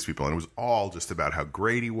front of these people. And it was all just about how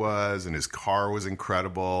great he was, and his car was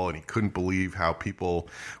incredible, and he couldn't believe how people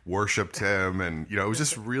worshipped him. And, you know, it was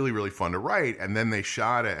just really, really fun to write. And then they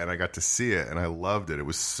shot it, and I got to see it, and I loved it. It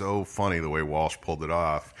was so funny the way Walsh pulled it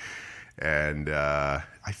off. And I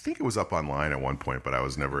think it was up online at one point, but I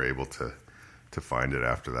was never able to find it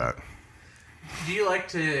after that. Do you like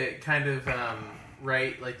to kind of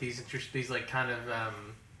write like these like kind of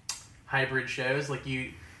hybrid shows? Like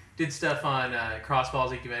you did stuff on Crossballs,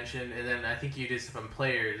 like you mentioned, and then I think you did stuff on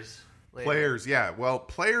Players later. Players, yeah. Well,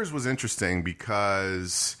 Players was interesting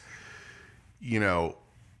because, you know,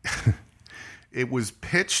 it was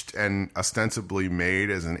pitched and ostensibly made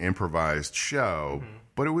as an improvised show,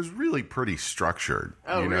 but it was really pretty structured.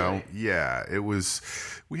 Oh, you know? Really? Yeah, it was.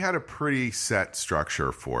 We had a pretty set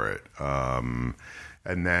structure for it.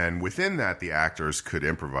 And then within that, the actors could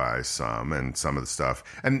improvise some of the stuff.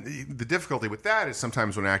 And the difficulty with that is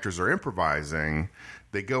sometimes when actors are improvising,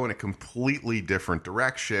 they go in a completely different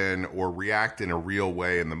direction or react in a real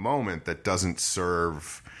way in the moment that doesn't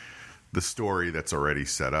serve the story that's already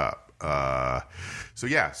set up.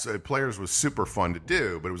 So Players was super fun to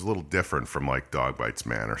do, but it was a little different from like Dog Bites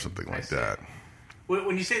Man or something like that.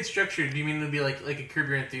 When you say it's structured, do you mean it would be like a Curb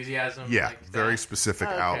Your Enthusiasm? Yeah, like very specific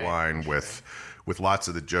outline with lots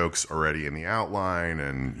of the jokes already in the outline,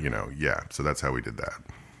 and so that's how we did that.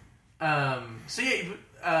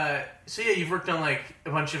 So you've worked on like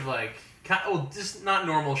a bunch of like just not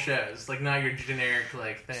normal shows, like not your generic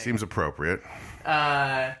like thing. Seems appropriate.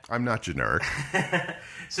 I'm not generic.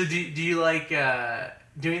 So do you like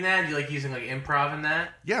doing that? Do you like using like improv in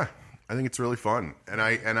that? Yeah, I think it's really fun, and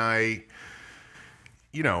I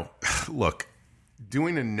look,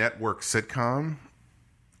 doing a network sitcom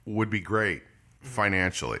would be great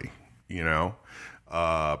financially,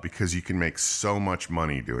 because you can make so much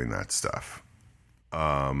money doing that stuff.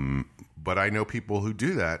 But I know people who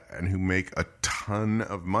do that and who make a ton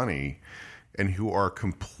of money and who are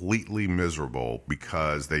completely miserable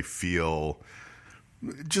because they feel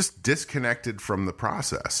just disconnected from the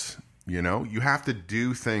process. You have to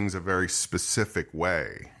do things a very specific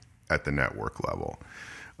way at the network level.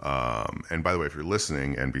 And by the way, if you're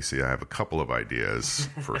listening, NBC, I have a couple of ideas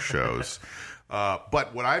for shows.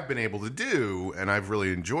 But what I've been able to do, and I've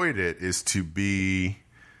really enjoyed it, is to be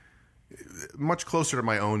much closer to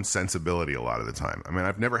my own sensibility a lot of the time. I mean,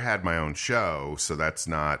 I've never had my own show, so that's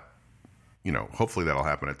not, hopefully that'll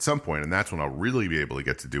happen at some point, and that's when I'll really be able to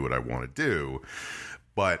get to do what I want to do.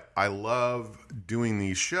 But I love doing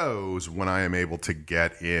these shows when I am able to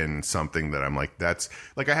get in something that I'm like, that's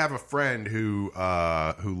like, I have a friend who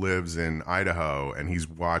lives in Idaho, and he's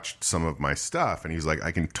watched some of my stuff, and he's like,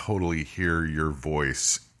 I can totally hear your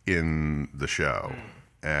voice in the show.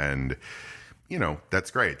 And,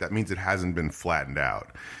 that's great. That means it hasn't been flattened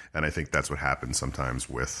out. And I think that's what happens sometimes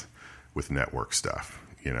with network stuff,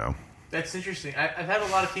 That's interesting. I've had a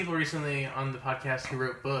lot of people recently on the podcast who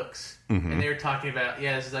wrote books, and they were talking about,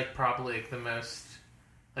 this is like probably like the most,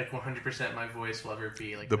 like 100% my voice will ever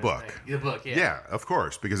be like the book. The book, yeah. Yeah, of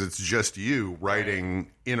course, because it's just you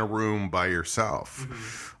writing in a room by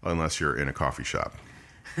yourself, unless you're in a coffee shop.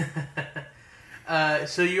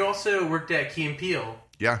 So you also worked at Key and Peele.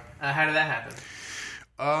 Yeah. How did that happen?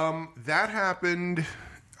 That happened.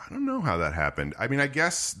 I don't know how that happened. I mean, I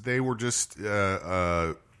guess they were just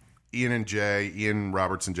Ian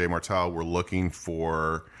Roberts and Jay Martell were looking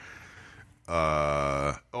for.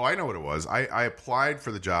 I know what it was. I applied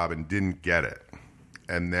for the job and didn't get it,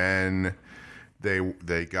 and then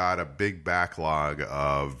they got a big backlog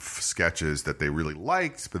of sketches that they really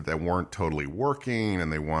liked, but that weren't totally working,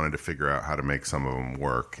 and they wanted to figure out how to make some of them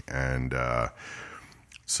work, and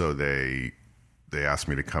so they asked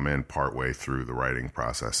me to come in partway through the writing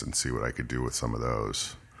process and see what I could do with some of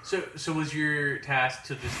those. So was your task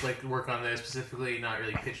to just like work on those specifically, not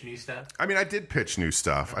really pitch new stuff? I mean, I did pitch new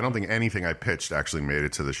stuff. I don't think anything I pitched actually made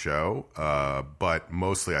it to the show, but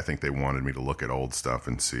mostly I think they wanted me to look at old stuff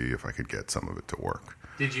and see if I could get some of it to work.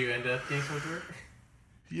 Did you end up getting some of it to work?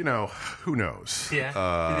 You know, who knows?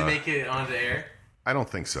 Yeah. Did they make it onto air? I don't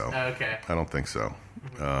think so. Oh, okay. I don't think so.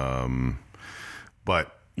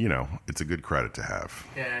 But, you know, it's a good credit to have.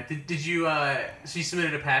 Yeah. Did you, so you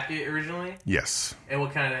submitted a packet originally? Yes. And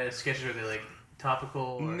what kind of sketches were they, like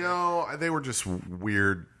topical? Or? No, they were just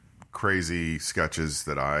weird, crazy sketches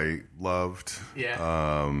that I loved. Yeah.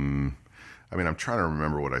 I mean, I'm trying to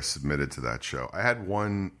remember what I submitted to that show. I had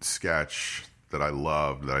one sketch that I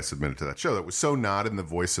loved that I submitted to that show that was so not in the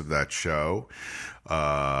voice of that show,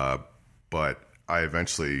 but I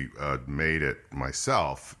eventually made it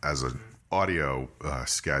myself as an audio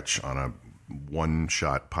sketch on a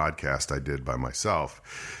one-shot podcast I did by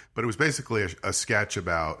myself. But it was basically a sketch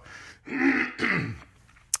about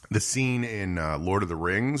the scene in Lord of the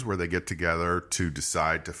Rings where they get together to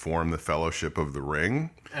decide to form the Fellowship of the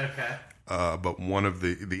Ring. Okay. But one of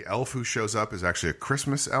the elf who shows up is actually a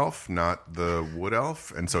Christmas elf, not the wood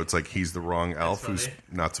elf, and so it's like he's the wrong elf who's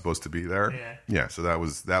not supposed to be there. Yeah. So that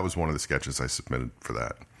was one of the sketches I submitted for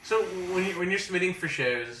that. So when you're submitting for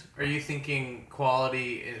shows, are you thinking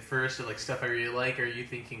quality at first, or like stuff I really like, or are you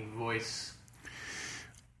thinking voice?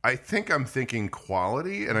 I think I'm thinking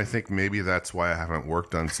quality, and I think maybe that's why I haven't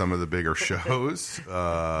worked on some of the bigger shows,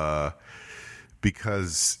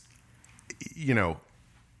 because, you know,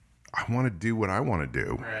 I want to do what I want to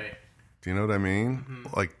do. Right. Do you know what I mean?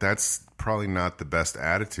 Mm-hmm. Like, that's probably not the best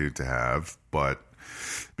attitude to have, but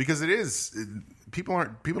because it is, people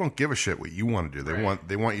don't give a shit what you want to do.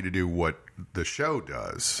 They want you to do what the show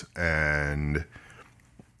does, and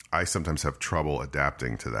I sometimes have trouble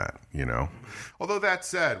adapting to that, you know? Although that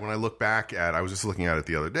said, when I look back at, I was just looking at it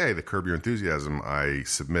the other day, the Curb Your Enthusiasm I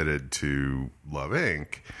submitted to Love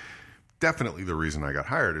Inc., definitely the reason I got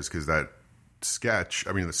hired is because that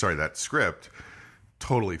that script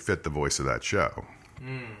totally fit the voice of that show.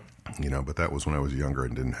 You know, but that was when I was younger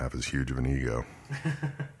and didn't have as huge of an ego.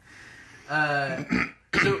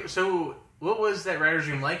 So what was that writer's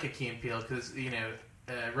room like at Key and Peele? Because, you know,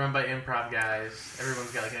 run by improv guys,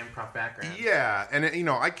 everyone's got like an improv background. Yeah, and you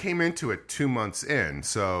know, I came into it 2 months in,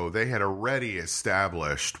 so they had already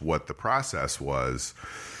established what the process was.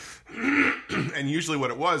 And usually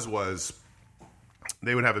what it was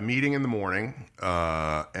they would have a meeting in the morning,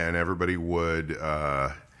 and everybody would,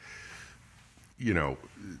 you know,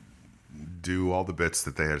 do all the bits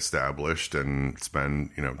that they had established and spend,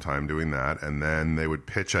 you know, time doing that. And then they would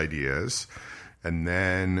pitch ideas. And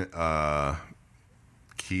then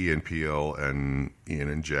Key and Peele and Ian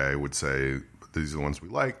and Jay would say, these are the ones we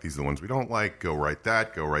like, these are the ones we don't like, go write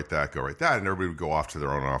that, go write that, go write that. And everybody would go off to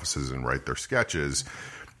their own offices and write their sketches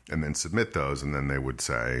and then submit those. And then they would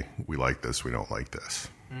say, we like this, we don't like this.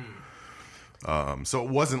 So it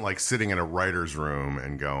wasn't like sitting in a writer's room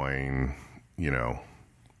and going, you know,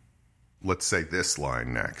 let's say this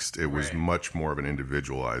line next. It was much more of an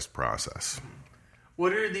individualized process.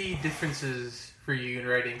 What are the differences for you in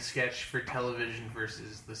writing sketch for television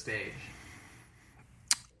versus the stage?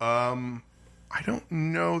 I don't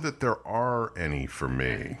know that there are any for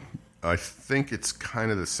me. I think it's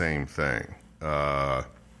kind of the same thing.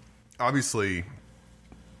 Obviously,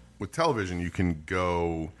 with television, you can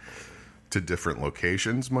go to different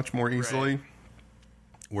locations much more easily. Right.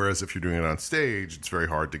 Whereas if you're doing it on stage, it's very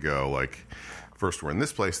hard to go like, first we're in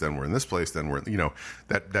this place, then we're in this place, then we're, you know,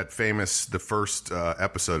 that famous, the first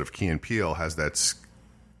episode of Key and Peele has that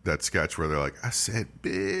sketch where they're like, I said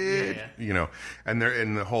bitch, you know, and they're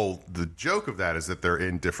in the joke of that is that they're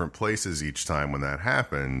in different places each time when that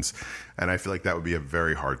happens. And I feel like that would be a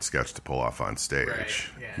very hard sketch to pull off on stage,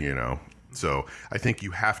 you know? So I think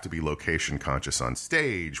you have to be location conscious on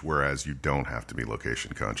stage, whereas you don't have to be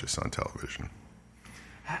location conscious on television.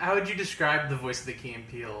 How would you describe the voice of the Key and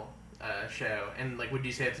Peele show? And like, would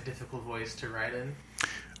you say it's a difficult voice to write in?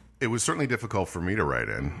 it was certainly difficult for me to write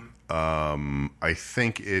in. I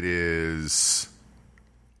think it is.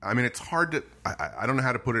 I mean, it's hard to. I don't know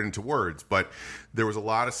how to put it into words, but there was a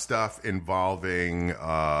lot of stuff involving,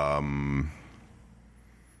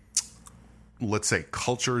 let's say,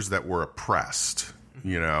 cultures that were oppressed.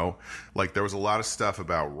 You know, like there was a lot of stuff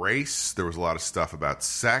about race. There was a lot of stuff about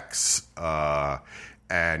sex.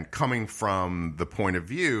 And coming from the point of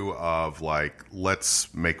view of like,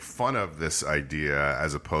 let's make fun of this idea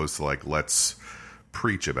as opposed to like, let's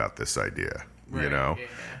preach about this idea, you know? Yeah.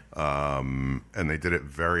 And they did it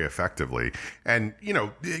very effectively. And, you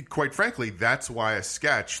know, quite frankly, that's why a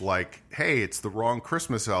sketch like, hey, it's the wrong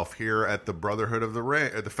Christmas elf here at the Brotherhood of the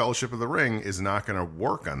Ring, or the Fellowship of the Ring is not going to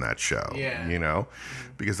work on that show, you know?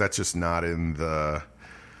 Because that's just not in the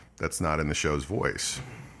show's voice.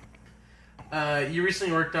 You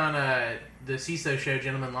recently worked on the CISO show,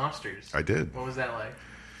 Gentlemen Lobsters. I did. What was that like?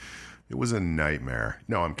 It was a nightmare.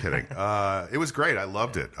 No, I'm kidding. It was great. I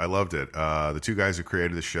loved it. The two guys who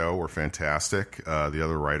created the show were fantastic. The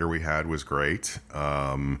other writer we had was great.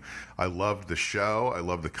 I loved the show. I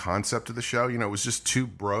loved the concept of the show. You know, it was just two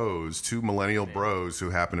millennial bros who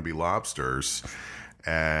happened to be lobsters.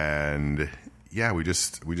 And yeah, we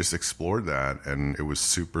just explored that, and it was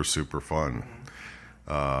super, super fun.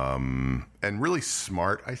 And really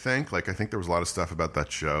smart, I think. Like, I think there was a lot of stuff about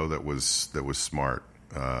that show that was smart.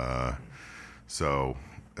 So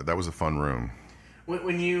that was a fun room.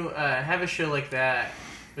 When you have a show like that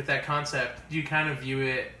with that concept, do you kind of view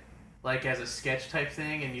it like as a sketch type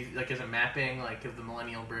thing, and you like as a mapping like of the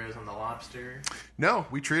Millennial Bros on the Lobster? No,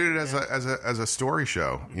 we treated it as a story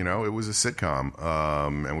show. You know, it was a sitcom,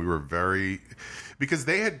 and we were because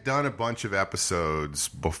they had done a bunch of episodes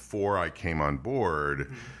before I came on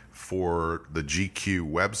board for the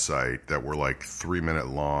GQ website that were like 3-minute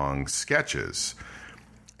long sketches.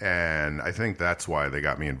 And I think that's why they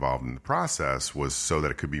got me involved in the process, was so that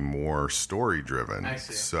it could be more story driven. I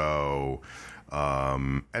see. So,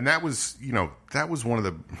 and that was one of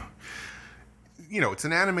the, it's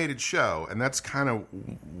an animated show, and that's kind of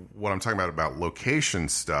what I'm talking about location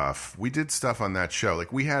stuff. We did stuff on that show.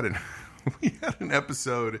 Like we had an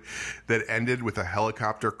episode that ended with a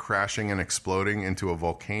helicopter crashing and exploding into a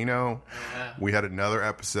volcano. We had another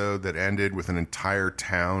episode that ended with an entire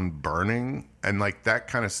town burning, and like that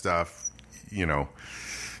kind of stuff, you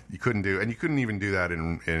couldn't do, and you couldn't even do that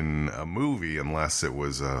in a movie unless it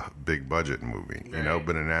was a big budget movie, right.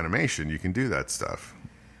 But in animation, you can do that stuff.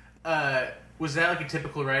 Was that like a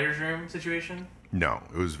typical writer's room situation? No,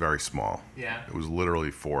 it was very small. Yeah. It was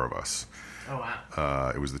literally 4 of us. Oh,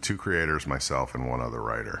 wow. It was the 2 creators, myself, and 1 other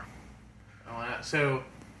writer. Oh, wow. So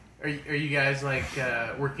are you guys like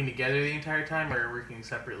working together the entire time, or working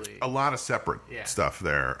separately? A lot of separate stuff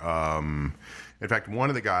there. In fact, one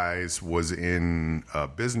of the guys was in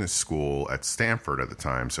business school at Stanford at the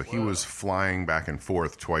time, so he was flying back and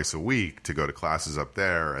forth twice a week to go to classes up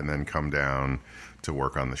there and then come down to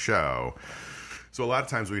work on the show. So a lot of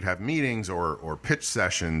times we'd have meetings or pitch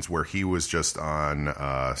sessions where he was just on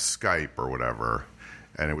Skype or whatever.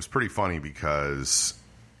 And it was pretty funny because,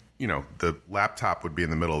 the laptop would be in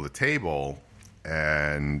the middle of the table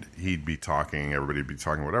and he'd be talking, everybody'd be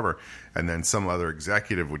talking, whatever. And then some other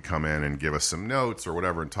executive would come in and give us some notes or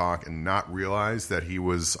whatever and talk and not realize that he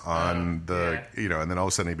was on and then all of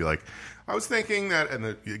a sudden he'd be like, I was thinking that, and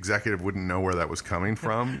the executive wouldn't know where that was coming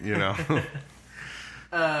from,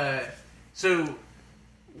 So,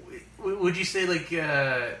 would you say like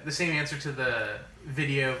the same answer to the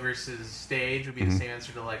video versus stage would be the same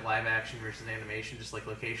answer to like live action versus animation, just like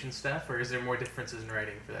location stuff, or is there more differences in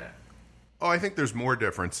writing for that? Oh, I think there's more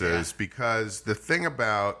differences because the thing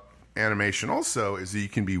about animation also is that you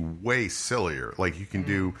can be way sillier. Like you can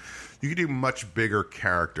do much bigger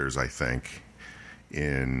characters, I think,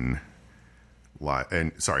 in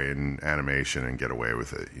animation and get away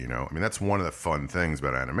with it, I mean, that's one of the fun things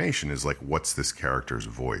about animation is like, what's this character's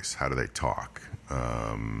voice? How do they talk?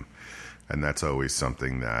 And that's always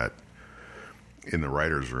something that in the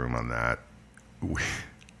writer's room on that,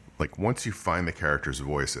 like once you find the character's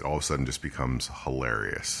voice, it all of a sudden just becomes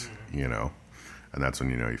hilarious, and that's when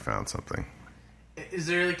you found something. Is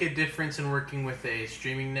there like a difference in working with a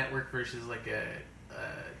streaming network versus like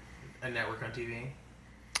a network on TV?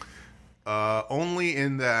 Only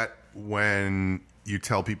in that when you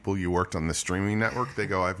tell people you worked on the streaming network, they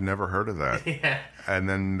go, I've never heard of that. Yeah. And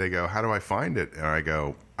then they go, how do I find it? And I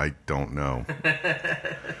go, I don't know.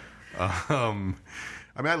 I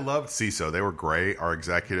mean, I loved CISO. They were great. Our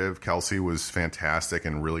executive, Kelsey, was fantastic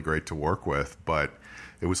and really great to work with. But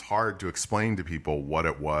it was hard to explain to people what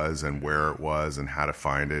it was and where it was and how to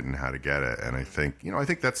find it and how to get it. And I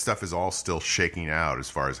think that stuff is all still shaking out as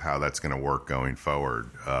far as how that's going to work going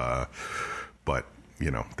forward. But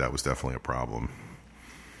that was definitely a problem.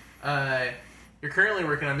 You're currently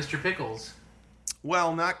working on Mr. Pickles.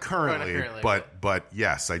 Well, not currently, but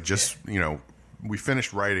yes, I just, we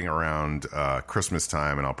finished writing around Christmas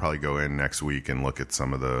time, and I'll probably go in next week and look at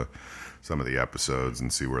some of the episodes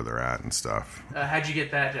and see where they're at and stuff. How'd you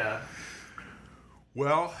get that job?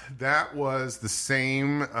 Well, that was the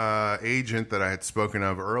same agent that I had spoken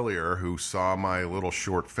of earlier who saw my little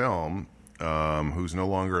short film, who's no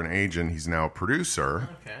longer an agent. He's now a producer.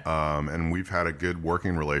 Okay. And we've had a good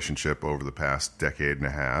working relationship over the past decade and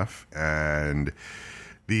a half. And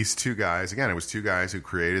these two guys, again, it was two guys who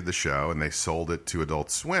created the show, and they sold it to Adult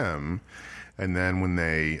Swim. And then when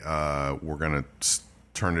they were going to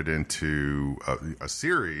turn it into a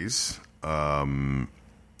series,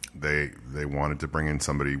 they wanted to bring in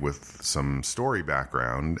somebody with some story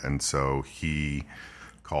background. And so he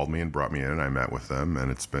called me and brought me in, and I met with them, and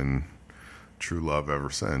it's been true love ever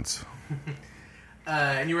since.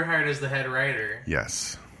 And you were hired as the head writer.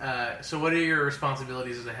 Yes. So what are your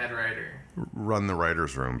responsibilities as a head writer? Run the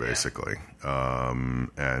writer's room, basically. And,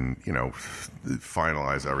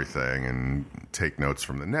 finalize everything and take notes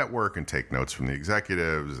from the network and take notes from the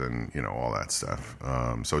executives and, all that stuff.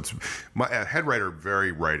 So it's my head writer,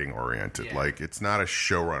 very writing oriented. Yeah. Like, it's not a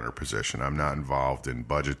showrunner position. I'm not involved in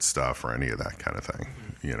budget stuff or any of that kind of thing,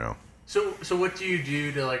 So what do you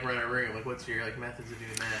do to run a room? What's your methods of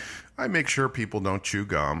doing that? I make sure people don't chew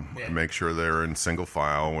gum. Yeah. I make sure they're in single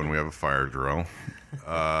file when we have a fire drill.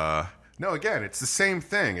 No, again, it's the same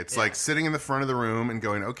thing. It's like sitting in the front of the room and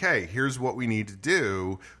going, okay, here's what we need to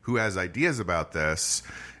do. Who has ideas about this?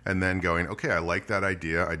 And then going, okay, I like that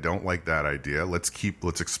idea. I don't like that idea. Let's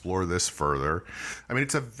explore this further. I mean,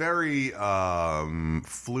 it's a very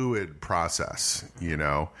fluid process,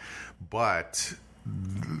 but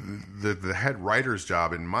the head writer's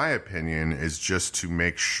job, in my opinion, is just to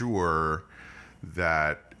make sure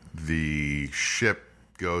that the ship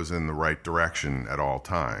goes in the right direction at all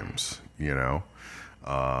times, and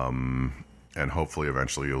hopefully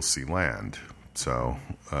eventually you'll see land. So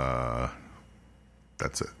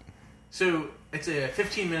that's it. So it's a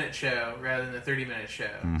 15-minute show rather than a 30-minute show.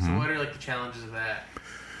 Mm-hmm. So what are the challenges of that?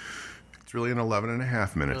 It's really an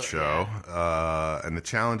 11-and-a-half-minute show. Yeah. And the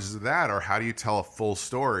challenges of that are, how do you tell a full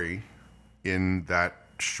story in that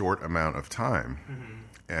short amount of time?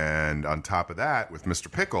 Mm-hmm. And on top of that, with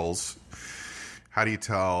Mr. Pickles, how do you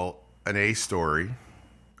tell an A story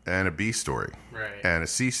and a B story? Right. And a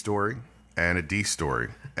C story and a D story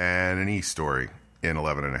and an E story in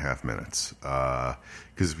 11-and-a-half minutes?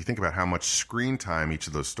 Because if you think about how much screen time each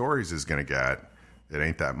of those stories is going to get, it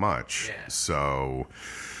ain't that much. Yeah. So,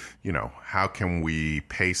 how can we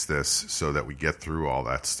pace this so that we get through all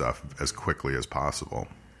that stuff as quickly as possible?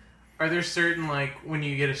 Are there certain, when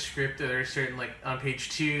you get a script, are there certain, on page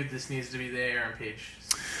 2, this needs to be there, on page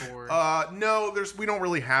 4? No, we don't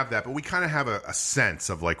really have that, but we kind of have a sense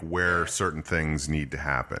of, where certain things need to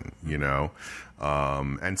happen,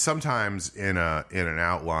 and sometimes in an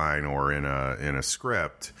outline or in a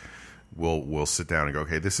script, we'll sit down and go,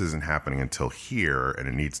 okay, this isn't happening until here, and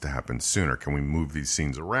it needs to happen sooner. Can we move these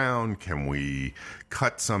scenes around? Can we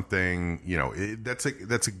cut something? That's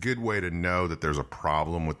a good way to know that there's a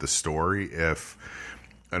problem with the story if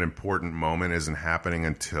an important moment isn't happening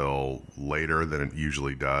until later than it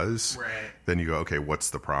usually does. Right. Then you go, okay, what's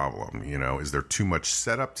the problem? Is there too much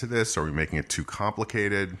setup to this? Are we making it too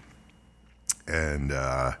complicated? And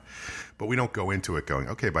but we don't go into it going,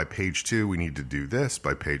 okay, by page 2 we need to do this.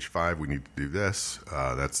 By page 5 we need to do this.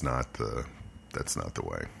 That's not the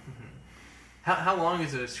way. Mm-hmm. How long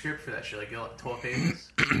is a script for that show? 12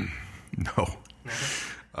 pages? No.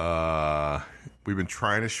 We've been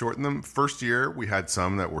trying to shorten them. First year we had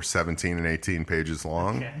some that were 17 and 18 pages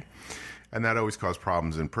long. Okay. And that always caused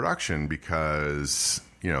problems in production because,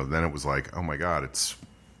 then it was like, oh my God, it's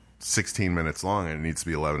 16 minutes long and it needs to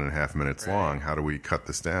be 11.5 minutes long. How do we cut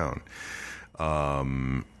this down?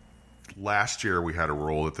 Last year we had a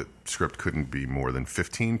rule that the script couldn't be more than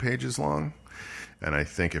 15 pages long. And I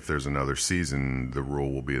think if there's another season, the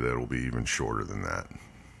rule will be that it'll be even shorter than that.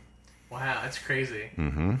 Wow, that's crazy.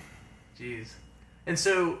 Mm-hmm. Jeez. And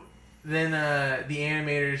so then the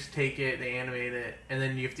animators take it, they animate it, and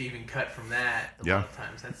then you have to even cut from that a lot of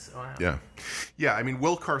times. That's wow. Yeah. I mean,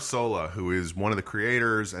 Will Carsola, who is one of the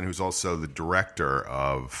creators and who's also the director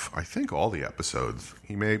of, I think, all the episodes.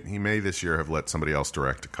 He may this year have let somebody else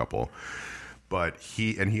direct a couple, but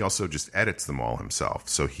he also just edits them all himself.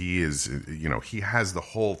 So he is, he has the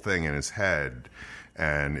whole thing in his head,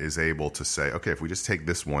 and is able to say, okay, if we just take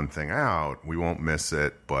this one thing out, we won't miss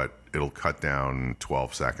it, but it'll cut down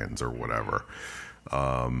 12 seconds or whatever.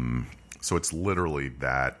 So it's literally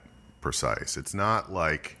that precise. It's not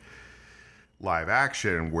like live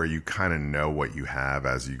action where you kind of know what you have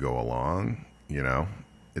as you go along, you know?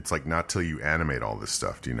 It's like not till you animate all this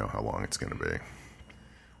stuff do you know how long it's going to be.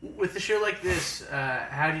 With a show like this,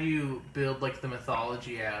 how do you build like the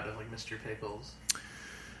mythology out of like Mr. Pickles?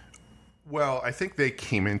 Well, I think they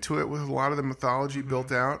came into it with a lot of the mythology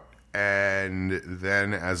built out, and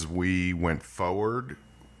then as we went forward,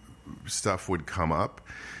 stuff would come up.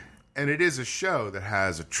 And it is a show that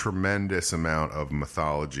has a tremendous amount of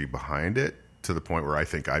mythology behind it, to the point where I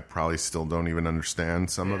think I probably still don't even understand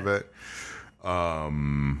some of it.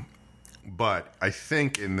 But I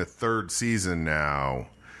think in the third season now,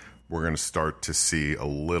 we're going to start to see a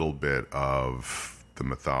little bit of the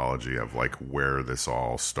mythology of like where this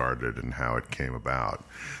all started and how it came about.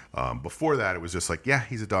 Before that, it was just like, yeah,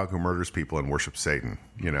 he's a dog who murders people and worships Satan,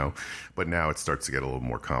 you know. But now it starts to get a little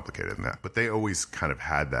more complicated than that. But they always kind of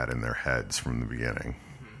had that in their heads from the beginning.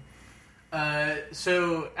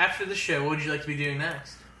 So after the show, what would you like to be doing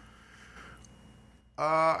next?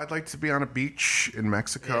 I'd like to be on a beach in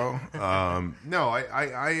Mexico. Yeah. No,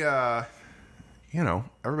 I you know,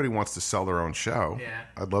 everybody wants to sell their own show. Yeah.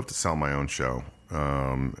 I'd love to sell my own show,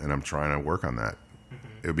 and I'm trying to work on that.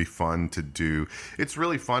 It would be fun to do. It's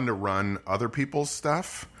really fun to run other people's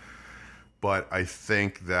stuff, but I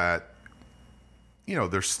think that, you know,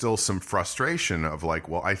 there's still some frustration of like,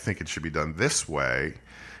 well, I think it should be done this way,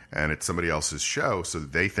 and it's somebody else's show, so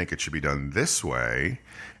they think it should be done this way,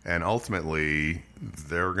 and ultimately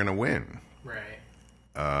they're going to win.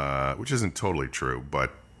 Right. Which isn't totally true,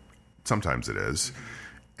 but sometimes it is.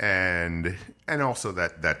 And also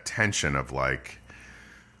that tension of like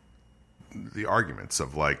the arguments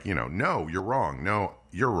of like, you know, no, you're wrong. No,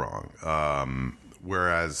 you're wrong.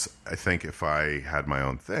 Whereas I think if I had my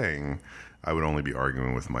own thing, I would only be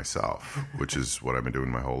arguing with myself, which is what I've been doing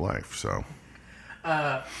my whole life. So,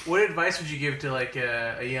 what advice would you give to like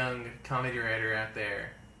a young comedy writer out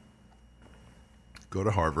there? Go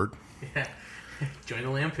to Harvard. Yeah. Join the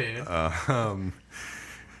Lampoon.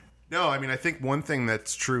 No, I mean, I think one thing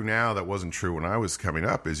that's true now that wasn't true when I was coming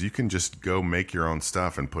up is you can just go make your own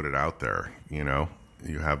stuff and put it out there, you know?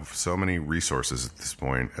 You have so many resources at this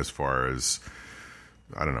point as far as,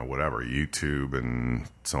 I don't know, whatever, YouTube and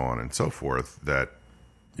so on and so forth, that,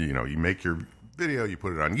 you know, you make your video, you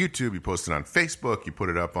put it on YouTube, you post it on Facebook, you put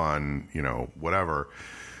it up on, you know, whatever.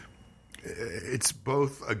 It's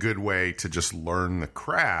both a good way to just learn the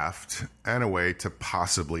craft and a way to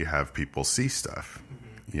possibly have people see stuff.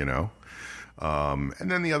 You know, and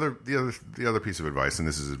then the other piece of advice, and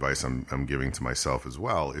this is advice I'm giving to myself as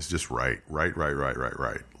well, is just write. Like write.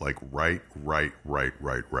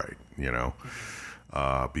 You know,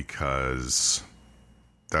 because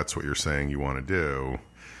that's what you're saying you want to do,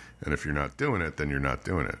 and if you're not doing it, then you're not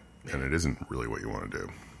doing it, and it isn't really what you want to do.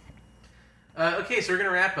 Okay, so we're gonna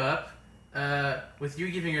wrap up with you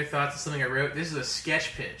giving your thoughts on something I wrote. This is a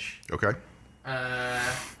sketch pitch. Okay. All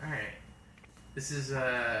right. This was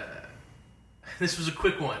a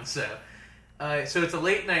quick one, so it's a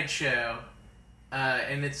late night show,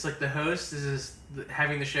 and it's like the host is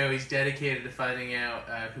having the show. He's dedicated to finding out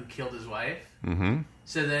who killed his wife. Mm-hmm.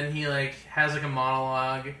 So then he like has like a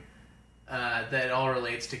monologue that all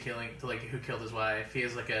relates to like who killed his wife. He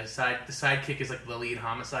has like the sidekick is like the lead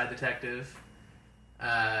homicide detective,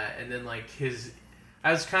 and then like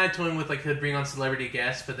I was kind of toying with like he'd bring on celebrity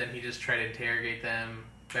guests, but then he just tried to interrogate them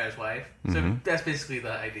about his wife. So that's basically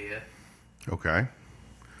the idea. Okay.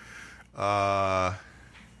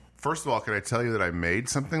 First of all, can I tell you that I made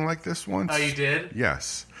something like this once? Oh, you did?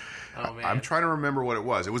 Yes. Oh, man. I'm trying to remember what it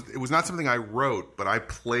was. It was not something I wrote, but I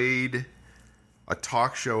played a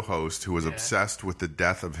talk show host who was obsessed with the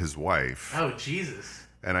death of his wife. Oh, Jesus.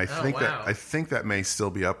 And I think that may still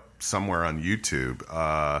be up somewhere on YouTube.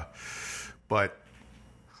 But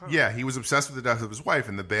yeah, he was obsessed with the death of his wife,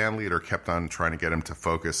 and the band leader kept on trying to get him to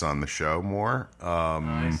focus on the show more.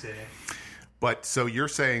 I see. But so you're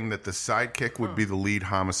saying that the sidekick would be the lead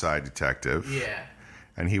homicide detective. Yeah.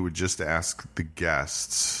 And he would just ask the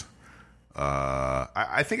guests.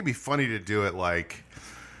 I think it'd be funny to do it like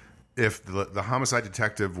if the homicide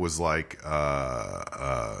detective was like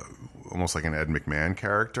almost like an Ed McMahon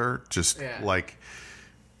character. Just like,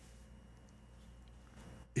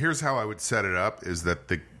 here's how I would set it up is that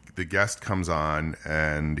the guest comes on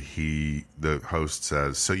and the host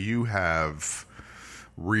says, so you have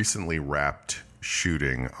recently wrapped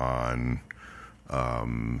shooting on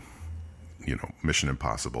Mission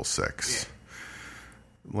Impossible 6. Yeah.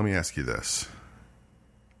 Let me ask you this.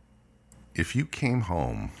 if you came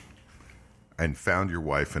home and found your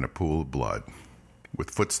wife in a pool of blood with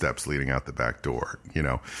footsteps leading out the back door,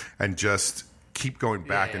 and just keep going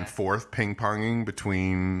back and forth, ping-ponging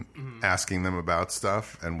between asking them about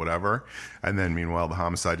stuff and whatever, and then meanwhile the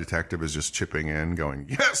homicide detective is just chipping in going,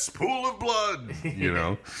 yes, pool of blood,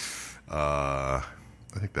 I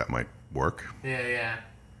think that might work. Yeah.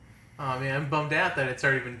 Oh man, I'm bummed out that it's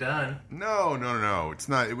already been done. No. It's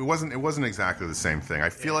not. It wasn't exactly the same thing. I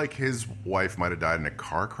feel like his wife might have died in a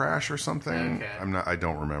car crash or something. Okay. I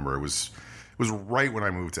don't remember. It was right when I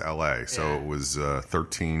moved to LA, so it was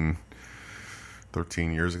 13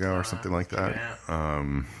 years ago or something like that.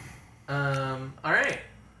 All right.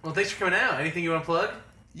 Well, thanks for coming out. Anything you want to plug?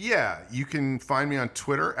 Yeah, you can find me on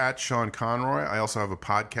Twitter at Sean Conroy. I also have a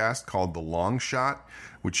podcast called The Long Shot,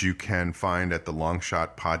 which you can find at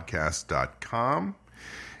thelongshotpodcast.com.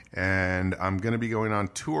 And I'm going to be going on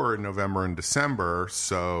tour in November and December,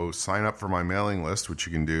 so sign up for my mailing list, which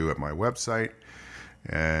you can do at my website,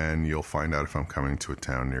 and you'll find out if I'm coming to a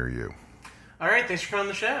town near you. All right, thanks for coming on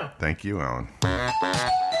the show. Thank you, Alan.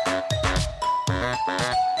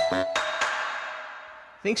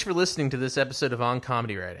 Thanks for listening to this episode of On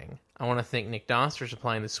Comedy Writing. I want to thank Nick Doss for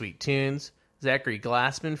supplying the sweet tunes, Zachary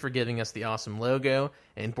Glassman for giving us the awesome logo,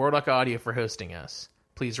 and Boardwalk Audio for hosting us.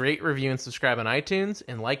 Please rate, review, and subscribe on iTunes,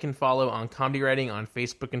 and like and follow On Comedy Writing on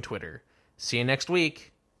Facebook and Twitter. See you next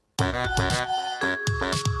week.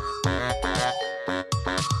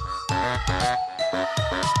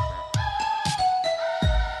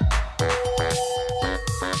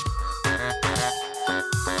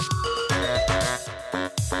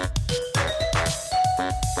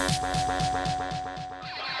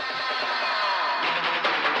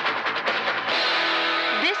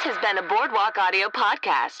 Been a Boardwalk Audio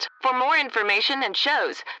podcast. For more information and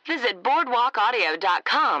shows, visit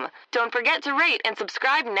boardwalkaudio.com. Don't forget to rate and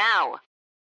subscribe now.